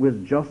 it was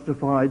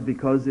justified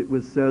because it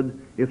was said,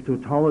 if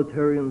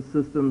totalitarian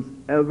systems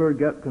ever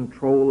get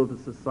control of a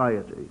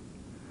society,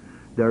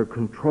 their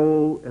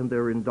control and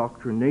their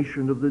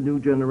indoctrination of the new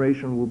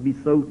generation will be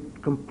so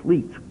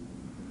complete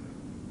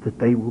that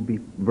they will be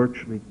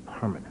virtually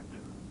permanent.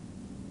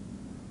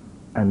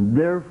 And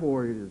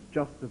therefore it is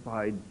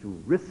justified to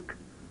risk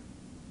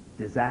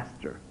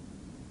disaster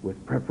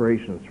with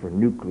preparations for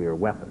nuclear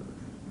weapons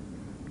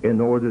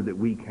in order that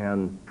we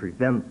can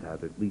prevent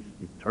that, at least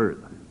deter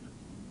that.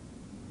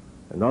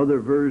 And other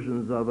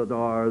versions of it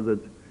are that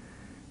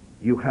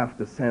you have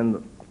to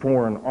send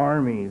foreign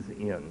armies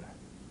in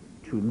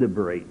to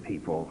liberate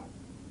people,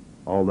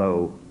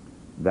 although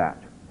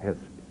that has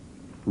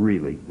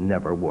really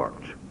never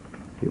worked.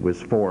 It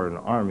was foreign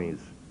armies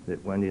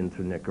that went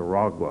into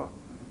Nicaragua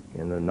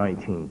in the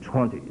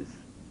 1920s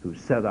who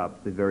set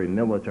up the very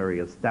military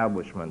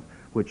establishment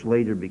which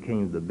later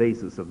became the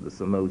basis of the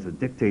Somoza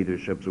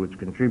dictatorships, which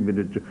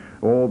contributed to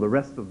all the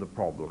rest of the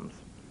problems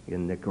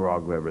in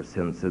Nicaragua ever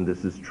since, and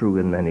this is true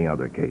in many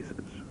other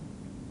cases.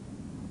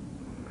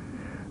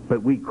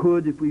 But we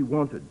could, if we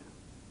wanted,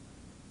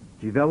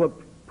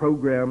 develop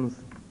programs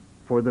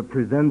for the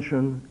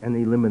prevention and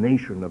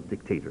elimination of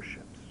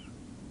dictatorships.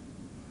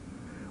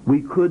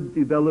 We could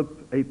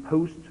develop a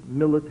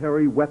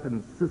post-military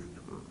weapons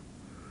system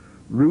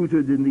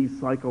rooted in these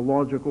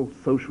psychological,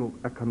 social,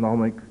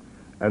 economic,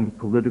 and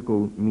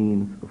political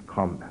means of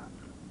combat.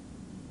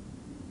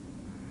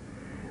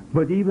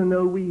 But even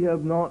though we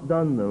have not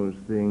done those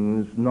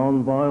things,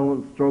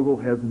 nonviolent struggle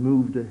has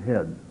moved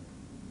ahead.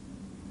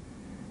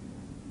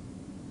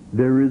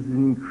 There is an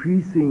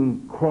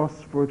increasing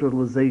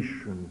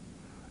cross-fertilization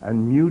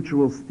and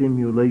mutual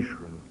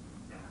stimulation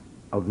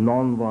of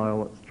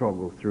nonviolent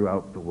struggle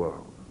throughout the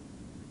world.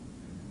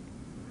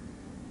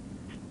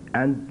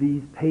 And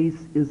the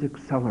pace is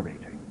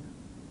accelerating.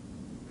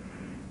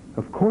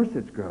 Of course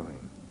it's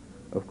growing.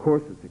 Of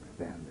course it's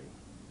expanding.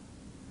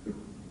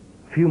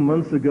 A few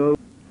months ago,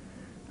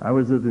 I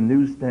was at the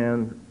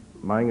newsstand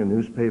buying a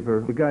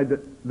newspaper. The guy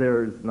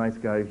there is a nice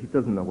guy. He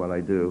doesn't know what I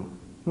do.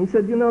 He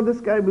said, you know,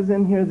 this guy was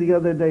in here the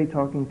other day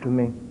talking to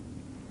me.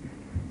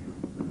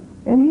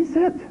 And he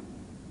said,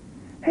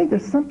 hey,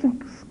 there's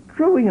something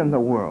screwy in the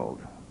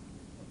world.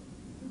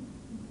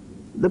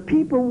 The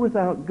people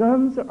without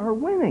guns are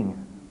winning.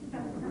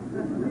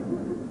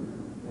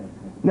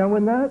 Now,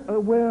 when that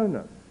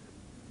awareness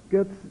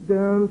gets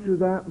down to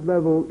that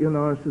level in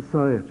our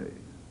society,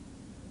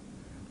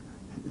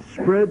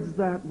 spreads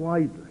that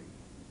widely,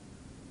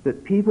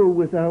 that people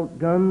without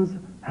guns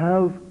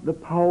have the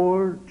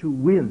power to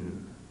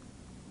win,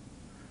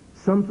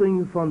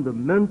 something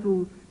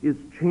fundamental is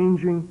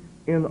changing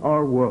in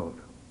our world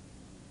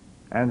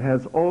and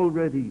has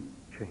already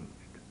changed.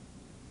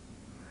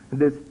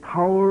 This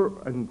power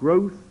and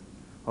growth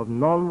of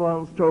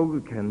nonviolent struggle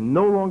can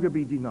no longer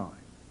be denied.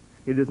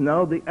 It is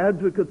now the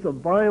advocates of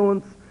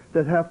violence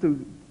that have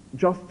to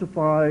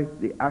justify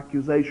the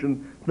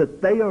accusation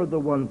that they are the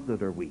ones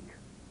that are weak.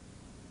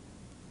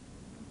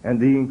 And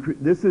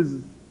this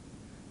is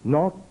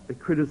not a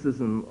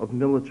criticism of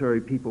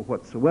military people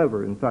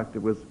whatsoever. In fact,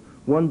 there was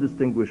one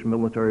distinguished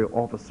military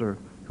officer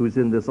who's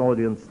in this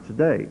audience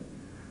today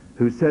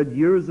who said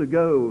years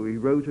ago, he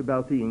wrote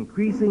about the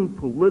increasing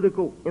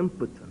political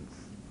impotence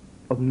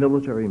of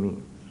military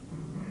means.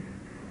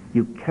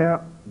 You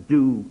can't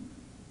do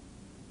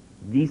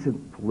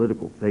decent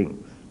political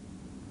things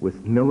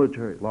with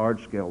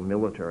large-scale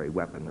military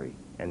weaponry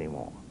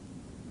anymore.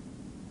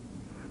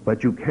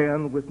 But you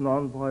can with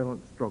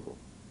nonviolent struggle.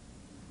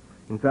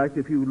 In fact,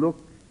 if you look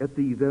at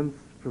the events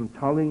from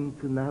Tallinn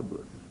to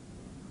Nablus,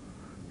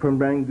 from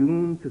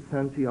Rangoon to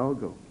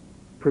Santiago,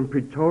 from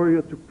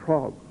Pretoria to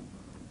Prague,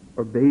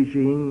 or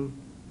Beijing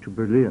to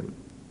Berlin,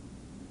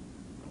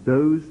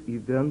 those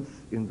events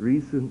in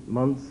recent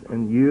months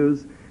and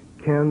years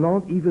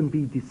cannot even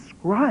be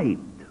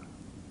described,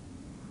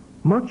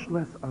 much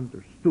less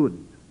understood,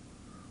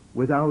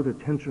 without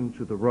attention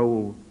to the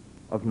role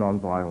of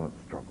nonviolent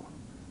struggle.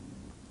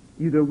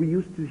 You know, we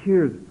used to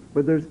hear,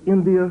 but there's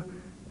India,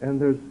 and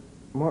there's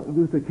Martin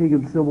Luther King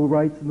and civil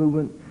rights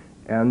movement,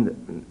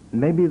 and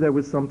maybe there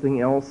was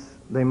something else.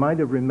 They might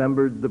have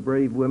remembered the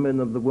brave women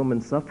of the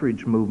women's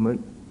suffrage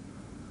movement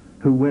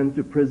who went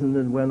to prison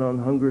and went on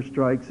hunger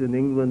strikes in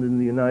England and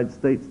the United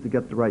States to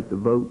get the right to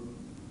vote.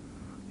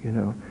 You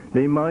know,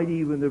 they might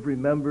even have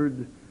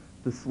remembered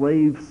the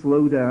slave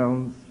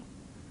slowdowns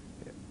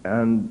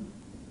and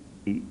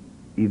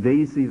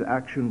evasive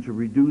action to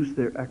reduce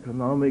their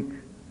economic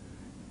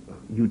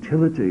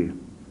utility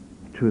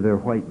to their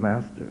white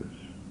masters.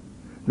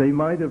 They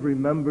might have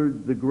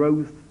remembered the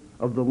growth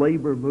of the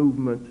labor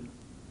movement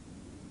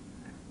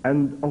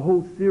and a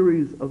whole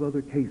series of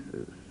other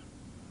cases.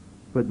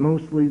 But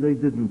mostly they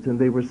didn't, and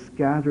they were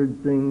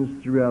scattered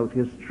things throughout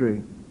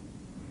history.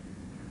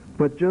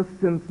 But just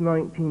since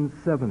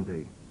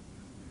 1970,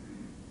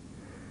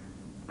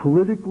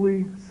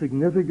 politically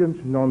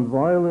significant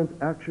nonviolent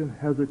action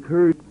has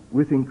occurred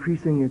with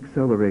increasing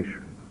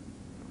acceleration.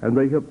 And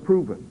they have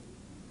proven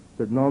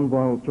that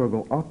nonviolent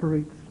struggle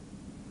operates,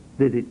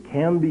 that it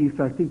can be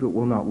effective, it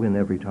will not win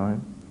every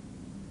time,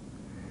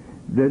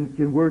 that it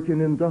can work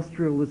in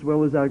industrial as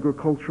well as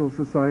agricultural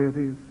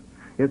societies,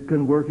 it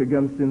can work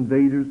against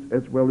invaders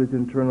as well as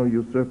internal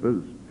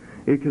usurpers,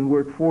 it can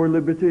work for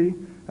liberty,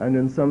 and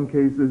in some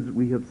cases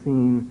we have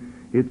seen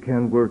it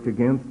can work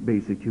against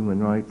basic human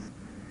rights.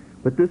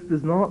 But this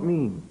does not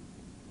mean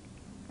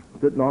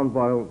that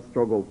nonviolent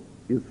struggle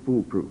is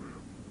foolproof.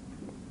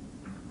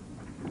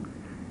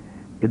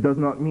 It does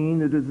not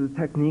mean it is a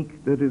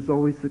technique that is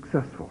always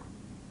successful,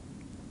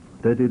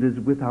 that it is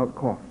without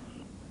costs,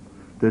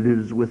 that it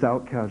is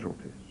without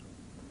casualties.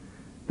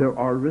 There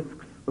are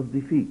risks of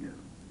defeat.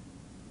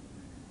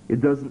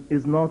 It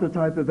is not a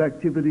type of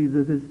activity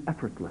that is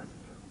effortless.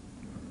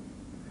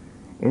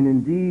 And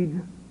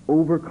indeed,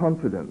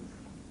 overconfidence,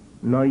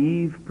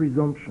 naive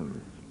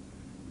presumptions,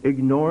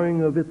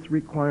 ignoring of its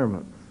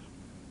requirements,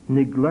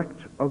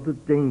 neglect of the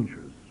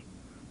dangers,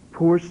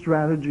 poor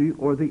strategy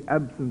or the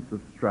absence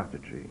of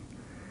strategy,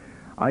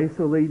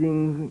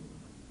 isolating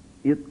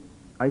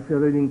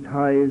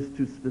ties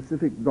to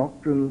specific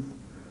doctrines,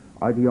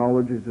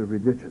 ideologies, or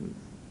religions,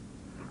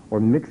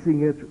 or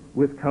mixing it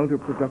with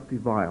counterproductive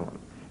violence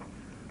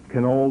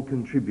can all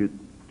contribute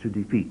to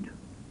defeat.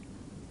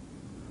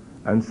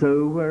 And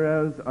so,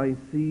 whereas I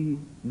see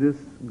this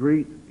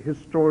great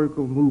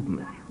historical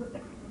movement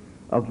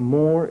of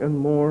more and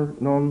more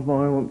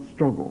nonviolent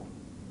struggle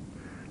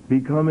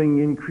becoming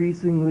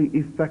increasingly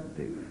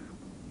effective,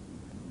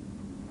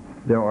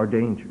 there are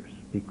dangers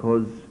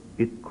because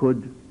it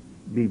could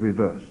be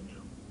reversed.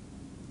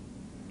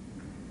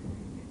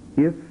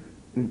 If,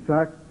 in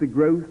fact, the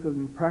growth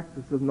and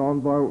practice of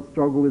nonviolent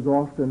struggle is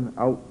often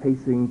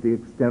outpacing the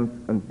extent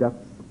and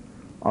depth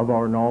of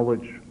our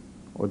knowledge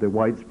or the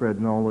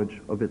widespread knowledge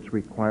of its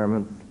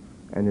requirements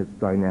and its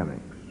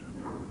dynamics.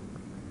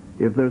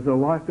 If there's a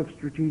lack of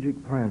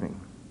strategic planning,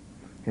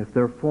 if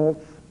there are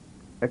false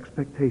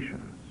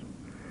expectations,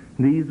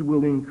 these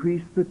will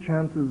increase the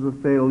chances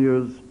of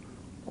failures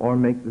or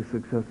make the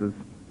successes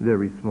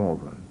very small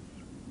ones.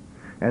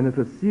 And if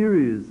a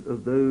series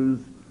of those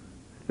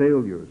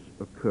failures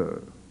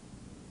occur,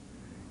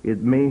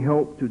 it may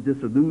help to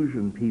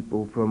disillusion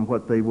people from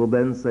what they will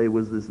then say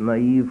was this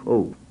naive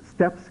hope.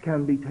 Steps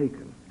can be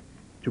taken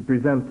to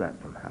prevent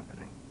that from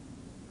happening,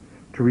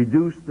 to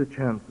reduce the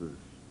chances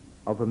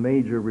of a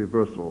major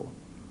reversal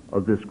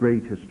of this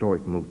great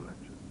historic movement.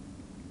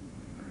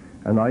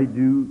 And I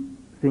do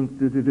think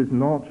that it is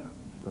not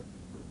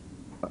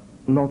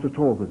at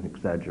all an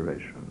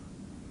exaggeration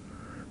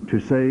to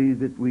say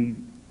that we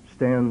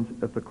stand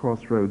at the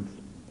crossroads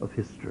of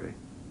history,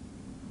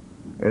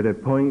 at a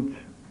point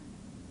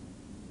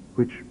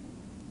which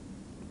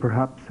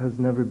perhaps has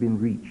never been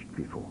reached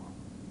before.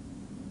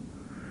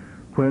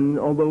 When,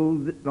 although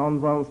the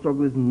nonviolent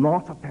struggle is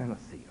not a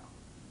panacea,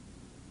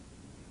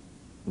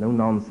 no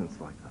nonsense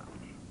like that,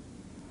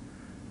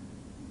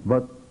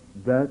 but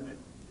that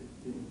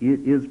it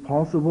is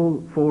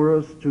possible for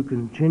us to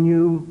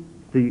continue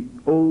the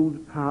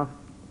old path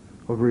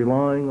of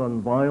relying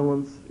on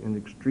violence in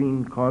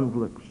extreme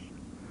conflicts,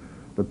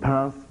 the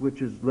path which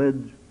has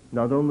led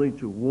not only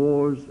to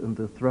wars and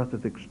the threat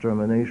of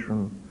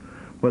extermination,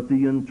 but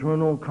the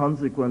internal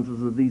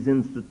consequences of these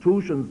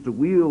institutions to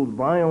wield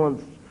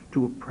violence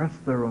to oppress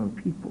their own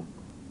people.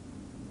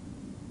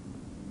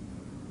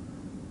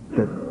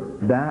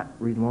 That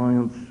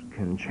reliance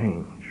can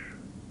change,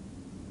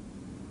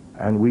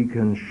 and we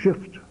can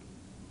shift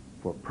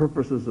for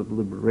purposes of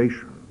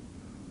liberation,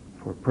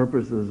 for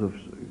purposes of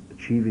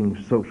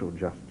achieving social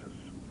justice,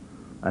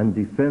 and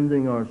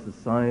defending our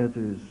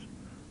societies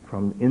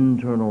from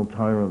internal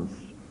tyrants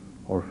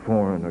or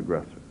foreign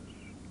aggressors,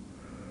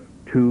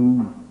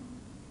 to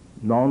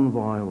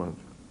nonviolent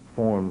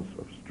forms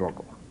of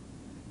struggle.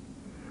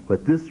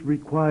 But this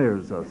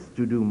requires us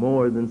to do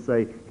more than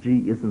say,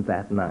 gee, isn't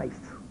that nice?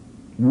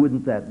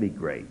 Wouldn't that be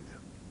great?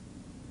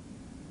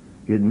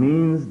 It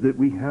means that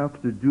we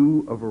have to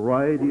do a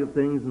variety of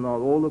things, not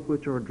all of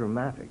which are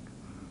dramatic,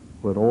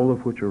 but all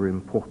of which are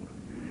important.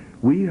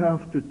 We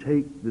have to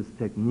take this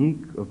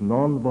technique of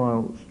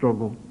nonviolent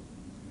struggle,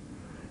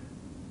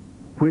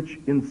 which,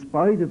 in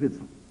spite of its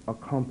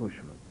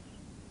accomplishments,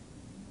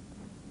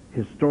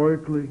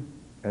 historically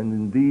and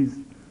in these,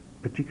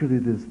 particularly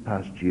this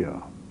past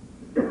year,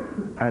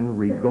 and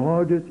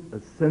regard it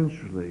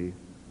essentially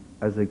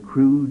as a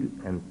crude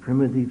and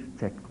primitive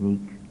technique,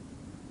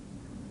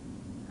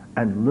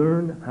 and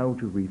learn how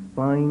to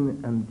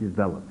refine and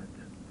develop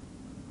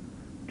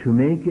it to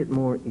make it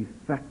more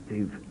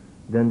effective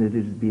than it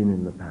has been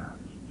in the past.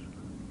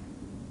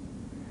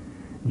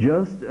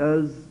 Just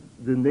as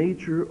the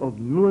nature of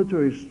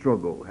military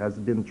struggle has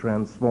been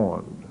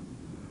transformed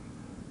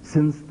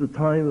since the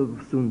time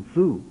of Sun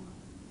Tzu,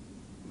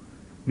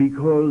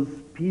 because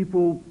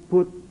people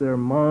put their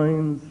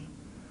minds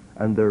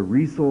and their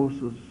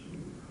resources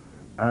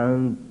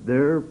and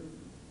their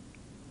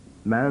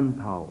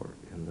manpower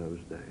in those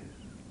days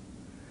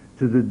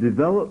to the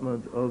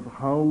development of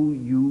how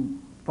you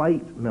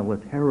fight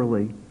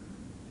militarily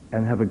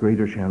and have a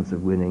greater chance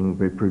of winning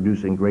by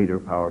producing greater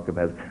power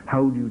capacity.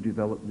 How do you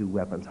develop new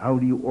weapons? How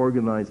do you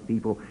organize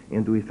people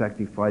into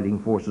effective fighting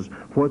forces?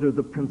 What are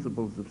the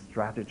principles of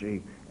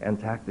strategy and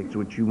tactics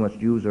which you must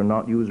use or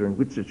not use, or in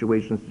which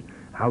situations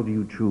how do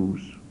you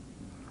choose?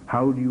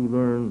 How do you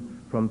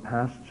learn from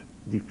past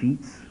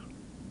defeats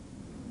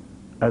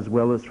as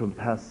well as from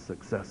past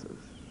successes?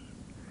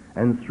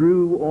 And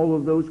through all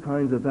of those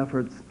kinds of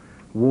efforts,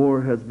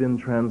 war has been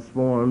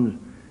transformed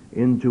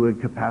into a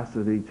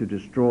capacity to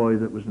destroy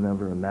that was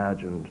never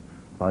imagined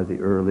by the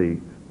early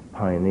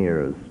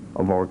pioneers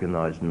of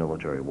organized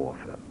military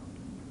warfare.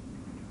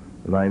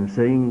 And I'm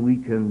saying we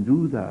can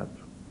do that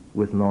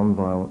with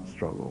nonviolent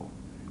struggle.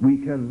 We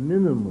can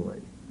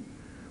minimally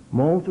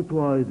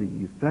multiply the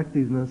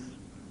effectiveness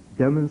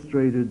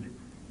demonstrated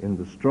in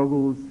the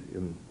struggles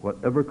in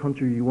whatever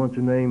country you want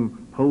to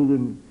name,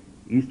 Poland,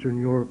 Eastern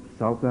Europe,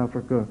 South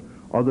Africa,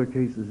 other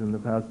cases in the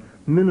past,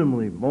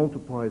 minimally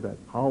multiply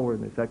that power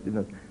and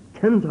effectiveness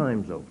 10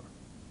 times over.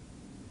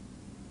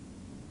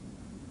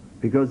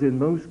 Because in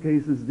most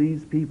cases,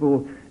 these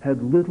people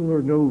had little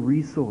or no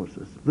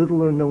resources,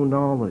 little or no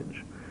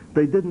knowledge.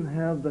 They didn't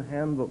have the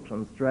handbooks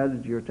on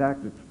strategy or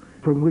tactics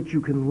from which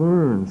you can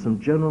learn some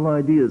general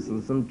ideas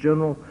and some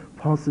general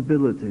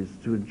possibilities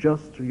to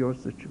adjust to your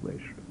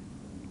situation.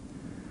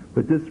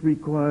 But this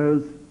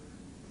requires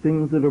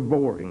things that are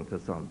boring to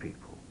some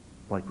people,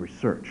 like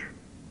research,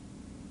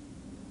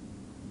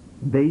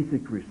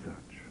 basic research.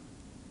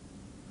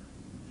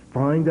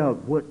 Find out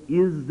what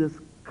is this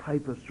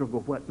type of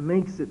struggle, what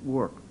makes it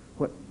work,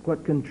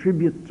 what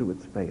contributes to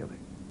its failing,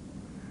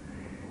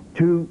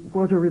 to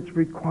what are its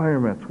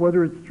requirements, what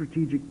are its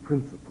strategic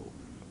principles,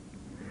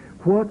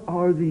 what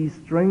are the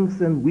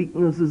strengths and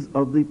weaknesses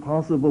of the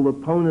possible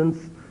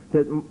opponents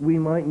that we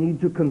might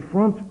need to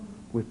confront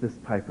with this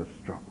type of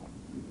struggle.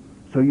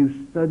 So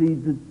you study,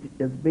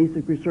 as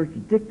basic research,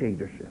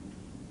 dictatorships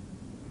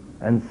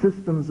and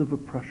systems of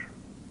oppression.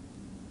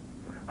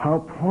 How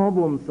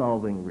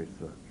problem-solving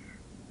research.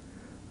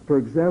 For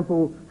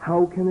example,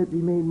 how can it be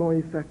made more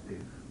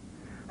effective?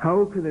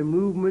 How can a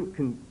movement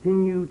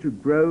continue to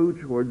grow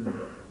towards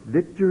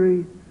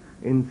victory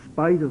in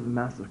spite of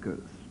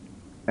massacres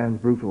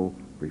and brutal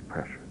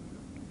repression?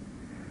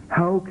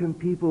 How can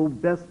people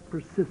best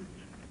persist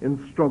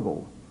in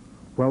struggle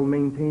while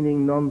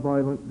maintaining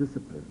nonviolent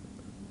discipline?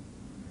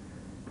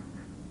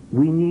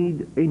 We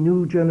need a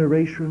new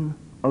generation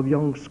of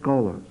young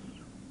scholars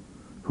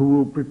who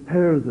will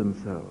prepare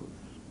themselves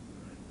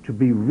to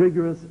be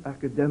rigorous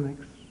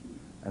academics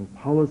and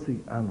policy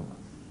analysts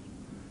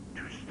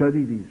to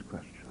study these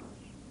questions.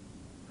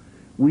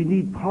 We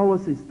need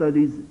policy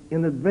studies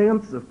in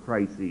advance of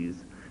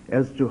crises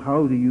as to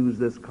how to use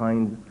this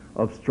kind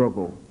of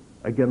struggle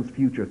against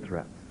future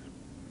threats.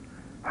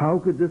 How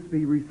could this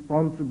be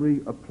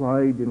responsibly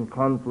applied in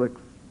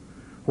conflicts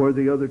where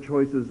the other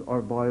choices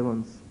are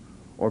violence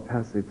or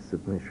passive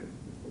submission?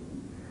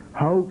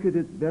 How could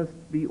it best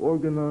be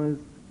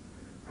organized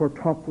for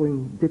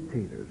toppling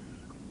dictators,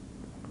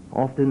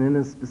 often in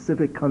a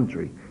specific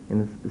country,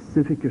 in a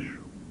specific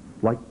issue,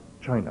 like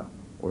China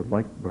or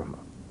like Burma?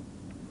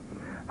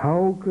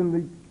 How can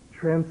the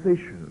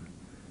transition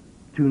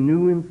to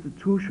new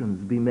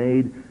institutions be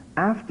made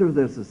after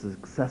there's a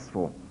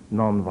successful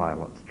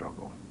nonviolent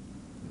struggle?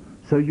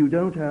 So you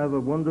don't have a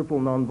wonderful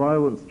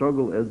nonviolent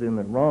struggle as in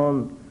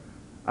Iran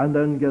and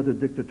then get a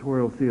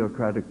dictatorial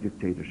theocratic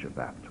dictatorship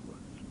afterwards.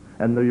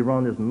 And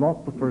Iran is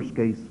not the first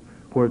case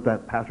where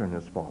that pattern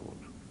is followed,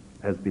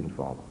 has been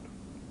followed.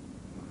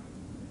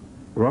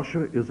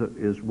 Russia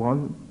is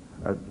one,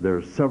 there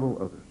are several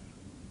others.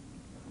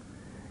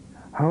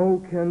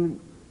 How can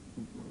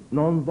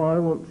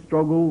nonviolent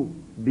struggle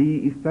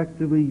be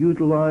effectively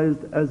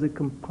utilized as a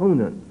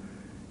component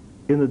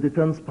in the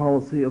defense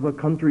policy of a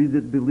country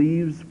that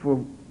believes,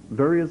 for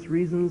various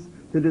reasons,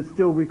 that it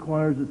still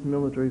requires its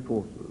military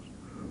forces?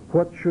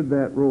 What should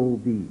that role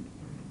be,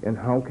 and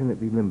how can it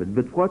be limited?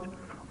 But what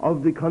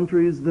of the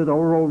countries that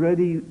are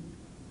already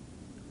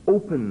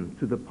open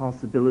to the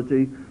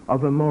possibility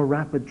of a more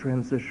rapid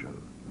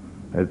transition?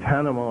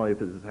 Panama,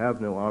 if it has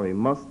no army,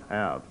 must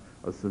have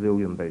a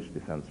civilian-based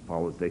defense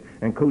policy.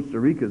 And Costa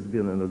Rica has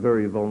been in a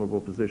very vulnerable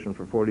position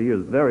for 40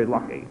 years. Very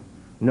lucky.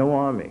 No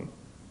army.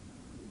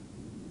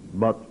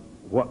 But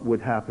what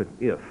would happen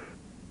if?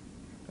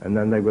 And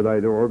then they would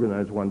either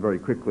organize one very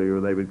quickly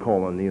or they would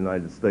call on the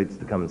United States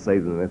to come and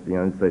save them if the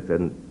United States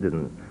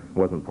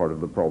wasn't part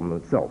of the problem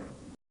itself.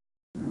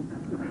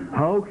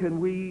 How can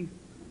we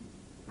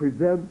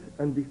prevent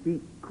and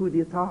defeat coup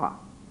d'etat?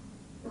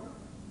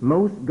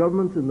 Most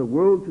governments in the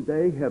world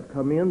today have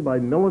come in by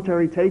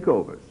military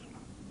takeovers.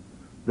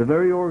 The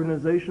very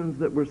organizations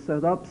that were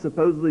set up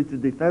supposedly to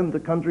defend the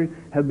country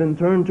have been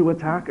turned to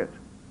attack it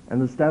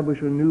and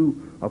establish a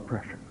new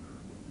oppression.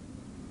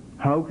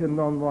 How can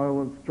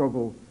nonviolent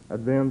struggle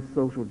advance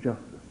social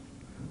justice,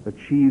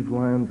 achieve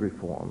land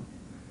reform?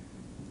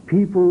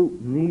 People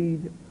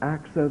need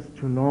access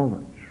to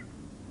knowledge.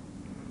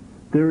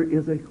 There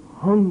is a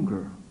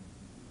hunger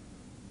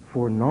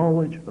for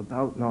knowledge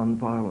about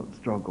nonviolent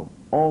struggle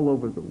all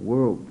over the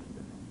world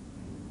today.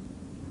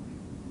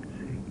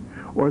 See?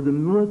 Or the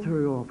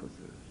military officers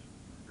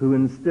who,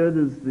 instead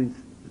of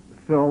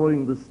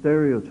following the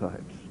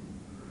stereotypes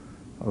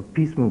of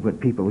peace movement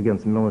people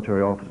against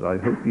military officers, I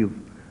hope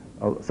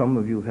some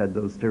of you have had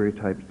those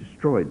stereotypes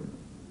destroyed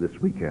this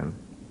weekend,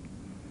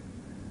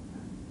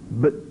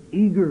 but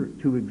eager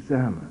to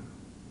examine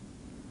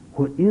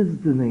what is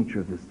the nature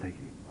of this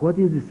taking, what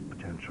is its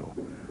potential,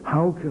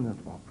 how can it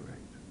operate?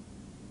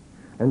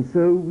 And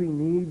so we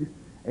need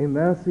a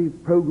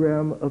massive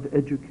program of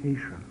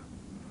education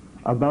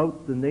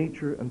about the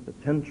nature and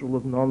potential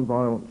of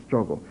nonviolent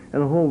struggle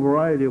in a whole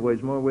variety of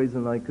ways, more ways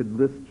than I could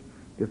list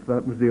if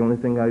that was the only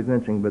thing I was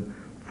mentioning, but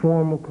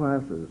formal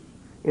classes,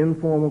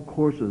 informal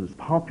courses,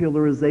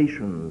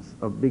 popularizations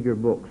of bigger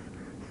books,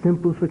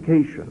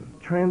 simplification,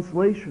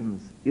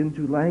 translations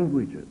into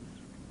languages,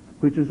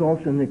 which is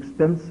often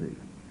expensive.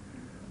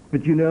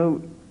 But you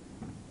know,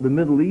 the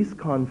Middle East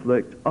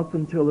conflict, up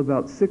until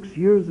about 6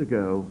 years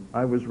ago,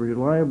 I was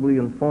reliably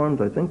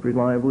informed, I think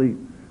reliably,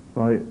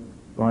 by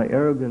my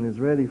Arab and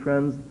Israeli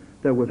friends,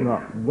 there was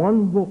not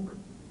one book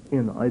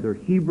in either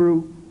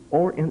Hebrew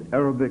or in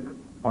Arabic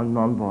on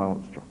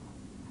nonviolent struggle.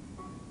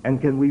 And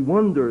can we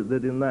wonder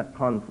that in that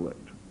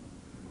conflict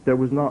there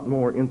was not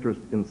more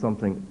interest in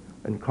something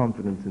and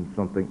confidence in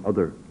something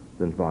other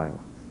than violence?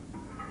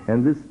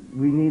 And this,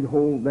 we need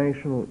whole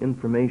national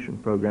information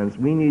programs.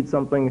 We need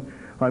something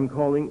I'm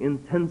calling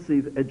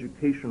intensive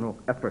educational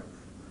efforts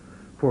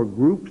for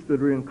groups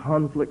that are in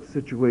conflict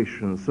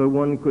situations, so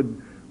one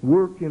could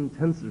work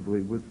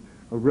intensively with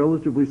a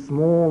relatively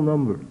small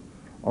number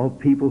of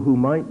people who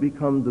might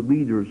become the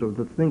leaders or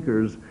the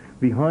thinkers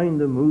behind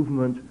the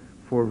movement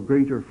for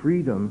greater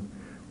freedom,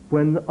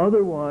 when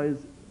otherwise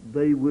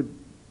they would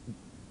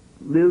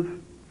live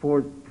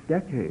for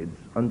decades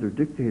under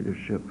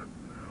dictatorship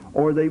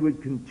or they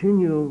would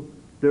continue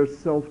their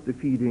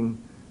self-defeating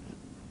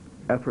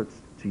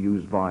efforts to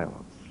use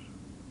violence.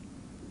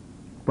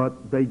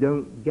 But they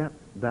don't get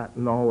that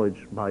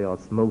knowledge by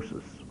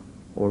osmosis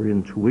or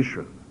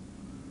intuition.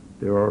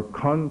 There are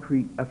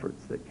concrete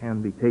efforts that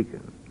can be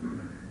taken,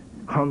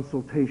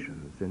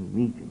 consultations and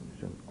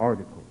meetings and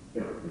articles,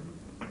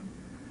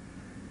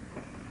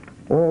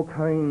 all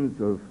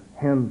kinds of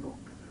handbooks.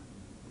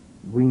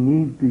 We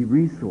need the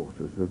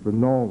resources of the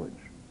knowledge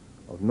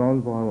of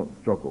nonviolent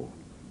struggle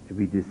to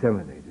be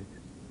disseminated,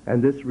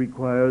 and this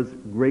requires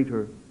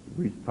greater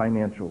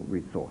financial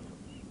resources.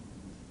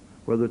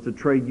 Whether it's a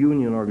trade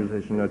union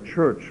organization, a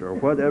church, or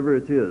whatever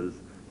it is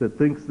that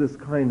thinks this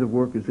kind of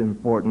work is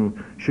important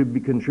should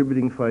be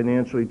contributing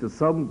financially to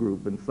some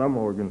group and some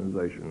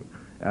organization,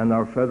 and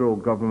our federal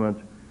government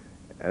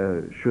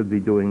should be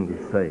doing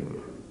the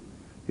same.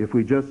 If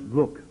we just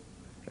look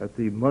at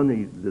the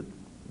money that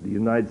the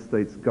United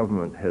States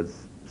government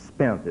has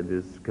spent and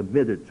is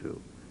committed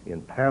to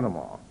in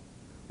Panama,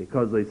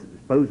 because they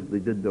supposedly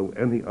didn't know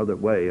any other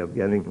way of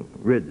getting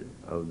rid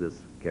of this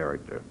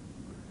character,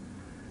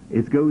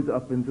 it goes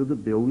up into the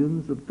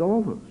billions of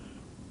dollars.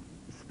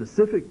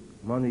 Specific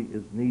money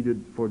is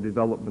needed for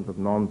development of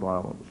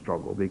nonviolent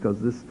struggle,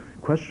 because this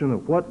question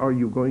of what are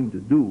you going to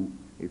do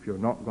if you're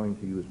not going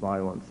to use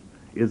violence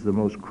is the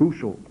most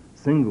crucial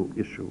single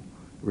issue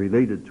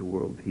related to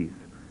world peace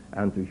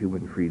and to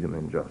human freedom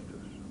and justice.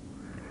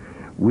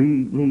 We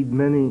need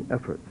many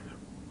efforts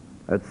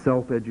at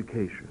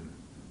self-education,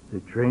 the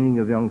training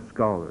of young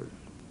scholars,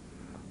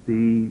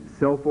 the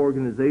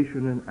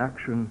self-organization and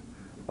action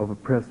of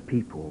oppressed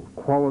people,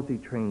 quality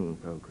training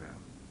program,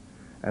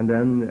 and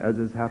then, as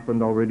has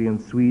happened already in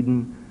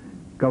Sweden,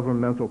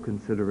 governmental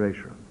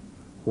consideration.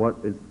 What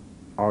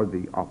are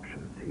the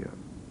options here?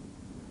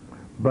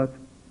 But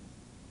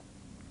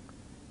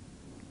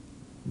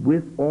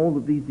with all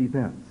of these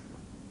events,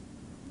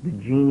 the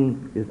genie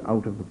is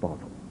out of the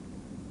bottle.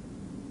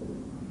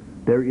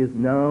 There is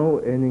now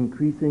an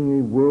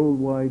increasingly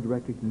worldwide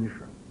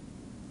recognition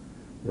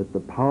that the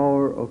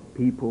power of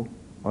people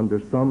under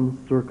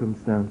some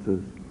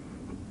circumstances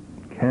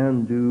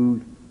can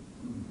do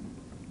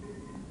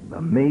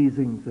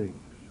amazing things,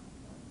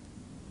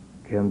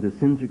 can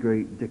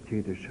disintegrate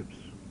dictatorships,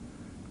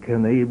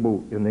 can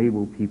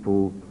enable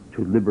people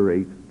to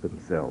liberate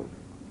themselves.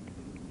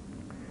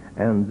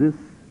 And this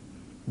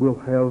will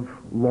have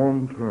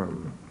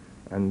long-term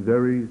and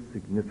very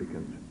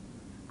significant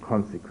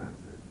consequences.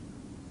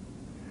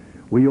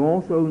 We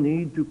also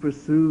need to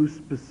pursue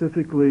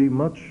specifically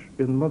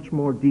in much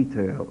more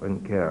detail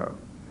and care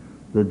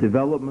the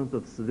development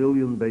of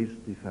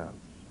civilian-based defense.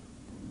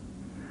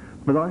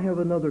 But I have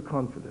another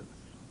confidence,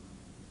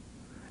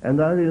 and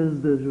that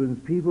is that when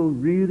people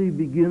really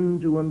begin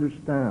to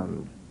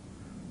understand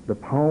the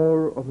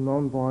power of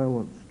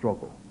nonviolent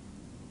struggle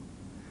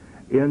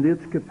and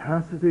its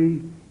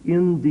capacity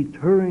in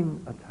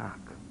deterring attack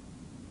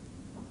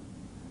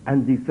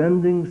and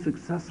defending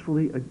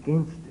successfully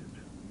against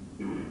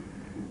it,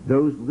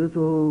 those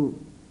little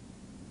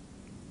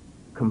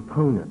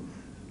components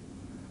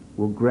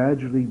will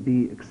gradually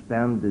be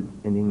expanded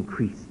and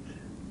increased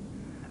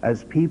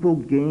as people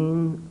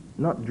gain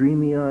not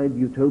dreamy-eyed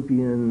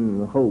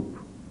utopian hope,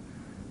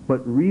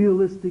 but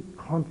realistic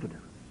confidence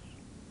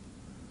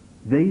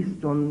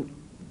based on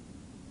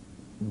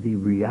the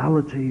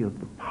reality of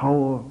the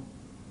power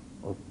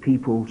of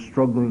people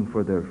struggling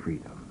for their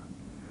freedom,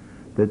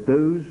 that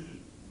those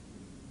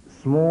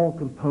small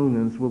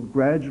components will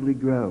gradually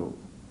grow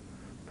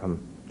from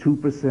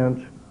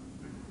 2%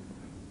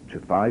 to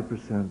 5%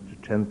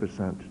 to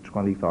 10% to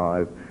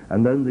 25%,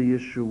 and then the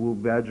issue will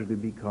gradually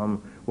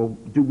become, well,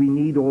 do we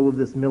need all of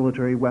this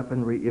military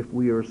weaponry if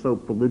we are so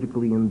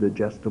politically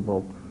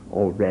indigestible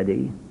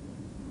already?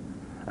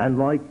 And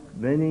like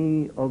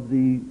many of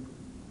the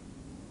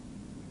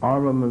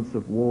armaments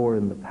of war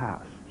in the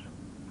past,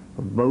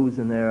 of bows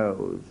and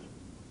arrows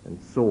and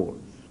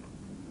swords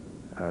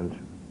and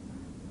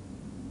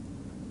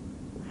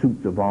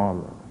suits of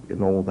armor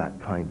and all that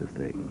kind of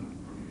thing,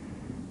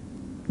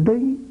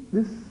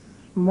 this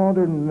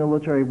modern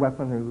military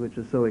weaponry, which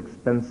is so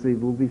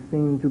expensive, will be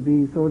seen to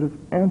be sort of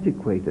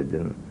antiquated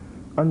and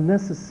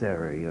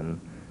unnecessary and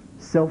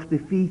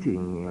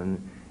self-defeating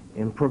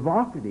and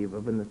provocative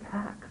of an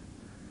attack.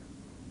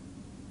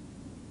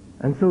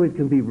 And so it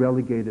can be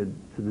relegated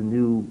to the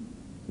new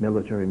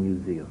military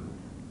museums.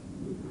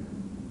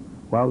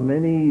 While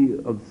many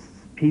of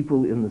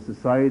people in the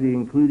society,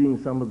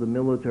 including some of the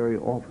military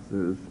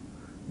officers,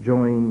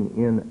 join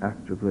in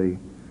actively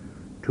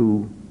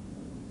to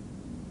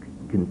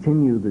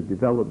continue the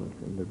development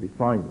and the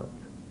refinement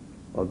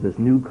of this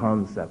new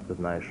concept of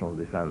national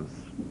defense,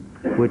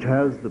 which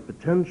has the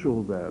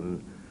potential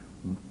then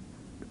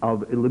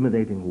of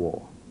eliminating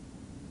war,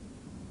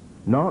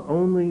 not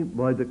only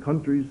by the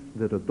countries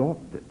that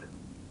adopt it,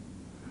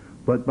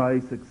 but by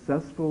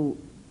successful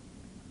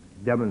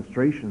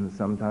demonstrations,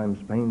 sometimes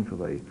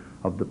painfully,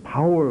 of the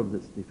power of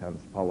this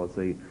defense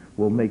policy,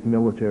 will make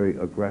military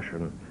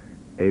aggression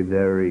a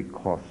very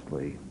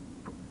costly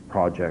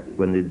project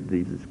when it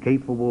is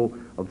capable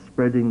of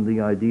spreading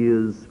the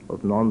ideas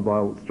of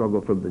nonviolent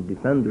struggle from the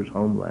defender's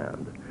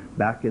homeland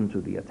back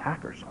into the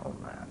attacker's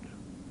homeland.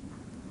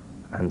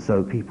 And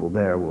so people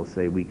there will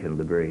say we can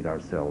liberate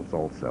ourselves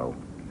also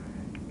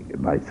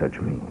by such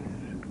means.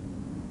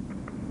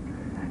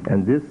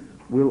 And this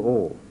will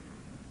all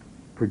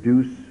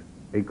produce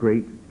a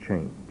great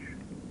change.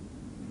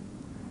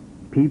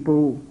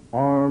 People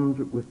armed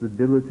with the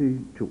ability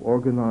to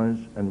organize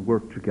and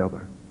work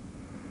together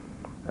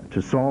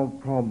to solve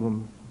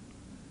problems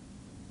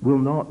will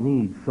not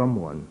need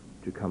someone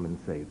to come and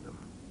save them,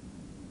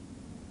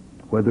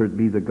 whether it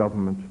be the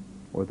government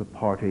or the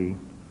party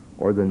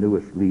or the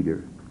newest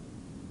leader.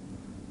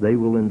 They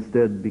will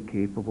instead be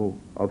capable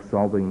of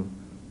solving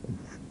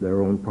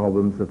their own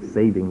problems, of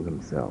saving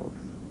themselves,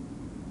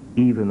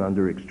 even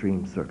under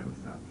extreme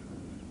circumstances.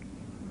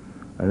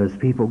 And as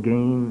people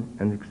gain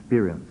and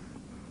experience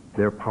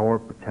their power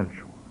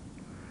potential,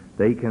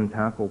 they can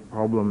tackle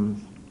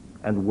problems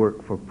and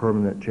work for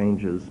permanent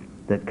changes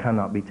that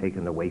cannot be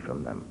taken away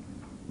from them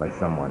by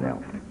someone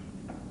else.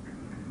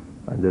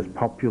 And this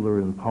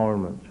popular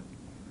empowerment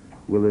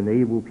will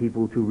enable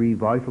people to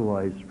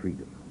revitalize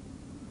freedom,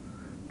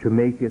 to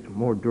make it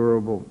more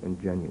durable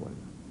and genuine.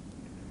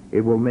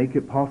 It will make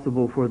it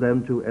possible for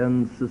them to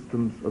end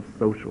systems of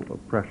social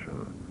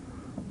oppression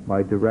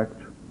by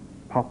direct,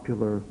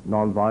 popular,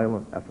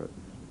 nonviolent efforts,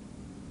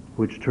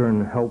 which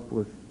turn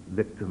helpless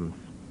victims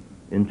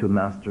into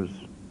masters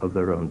of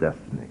their own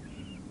destinies.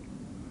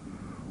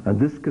 And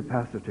this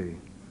capacity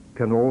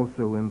can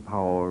also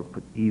empower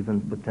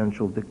even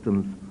potential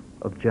victims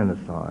of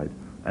genocide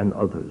and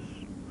others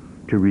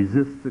to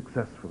resist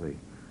successfully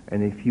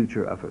any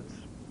future efforts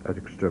at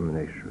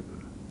extermination.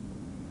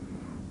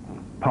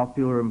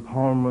 Popular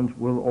empowerment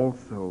will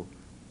also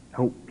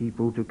help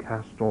people to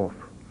cast off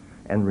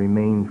and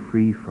remain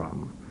free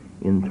from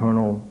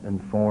internal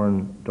and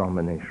foreign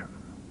domination.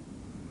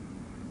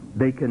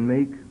 They can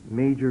make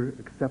major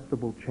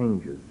acceptable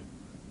changes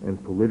in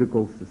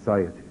political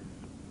societies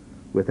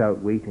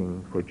without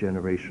waiting for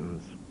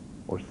generations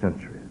or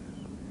centuries.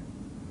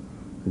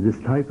 This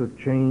type of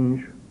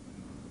change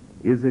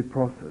is a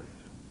process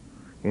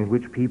in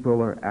which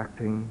people are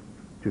acting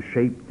to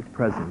shape the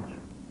present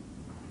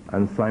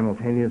and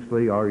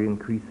simultaneously are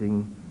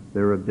increasing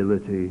their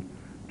ability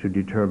to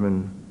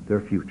determine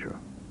their future.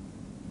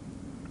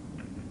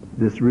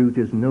 This route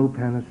is no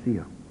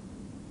panacea.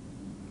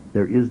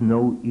 There is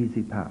no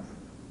easy path.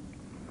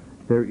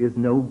 There is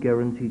no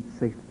guaranteed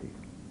safety.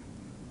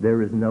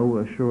 There is no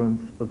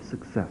assurance of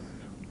success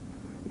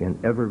in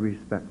every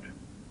respect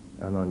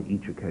and on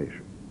each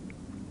occasion.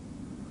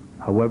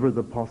 However,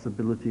 the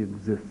possibility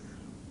exists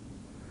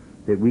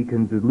that we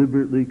can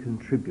deliberately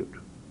contribute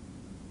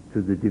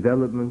to the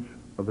development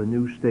of a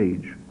new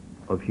stage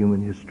of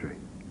human history.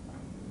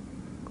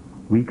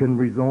 We can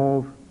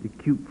resolve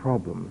acute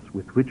problems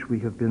with which we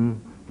have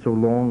been so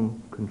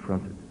long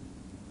confronted.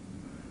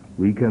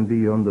 We can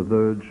be on the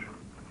verge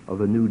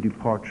of a new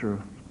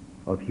departure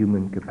of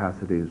human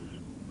capacities,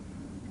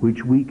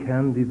 which we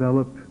can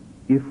develop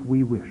if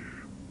we wish,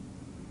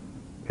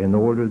 in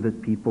order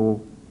that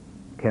people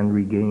can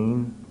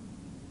regain,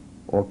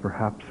 or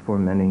perhaps for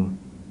many,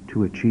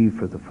 to achieve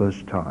for the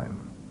first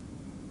time,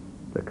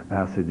 the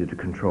capacity to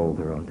control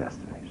their own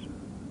destinies.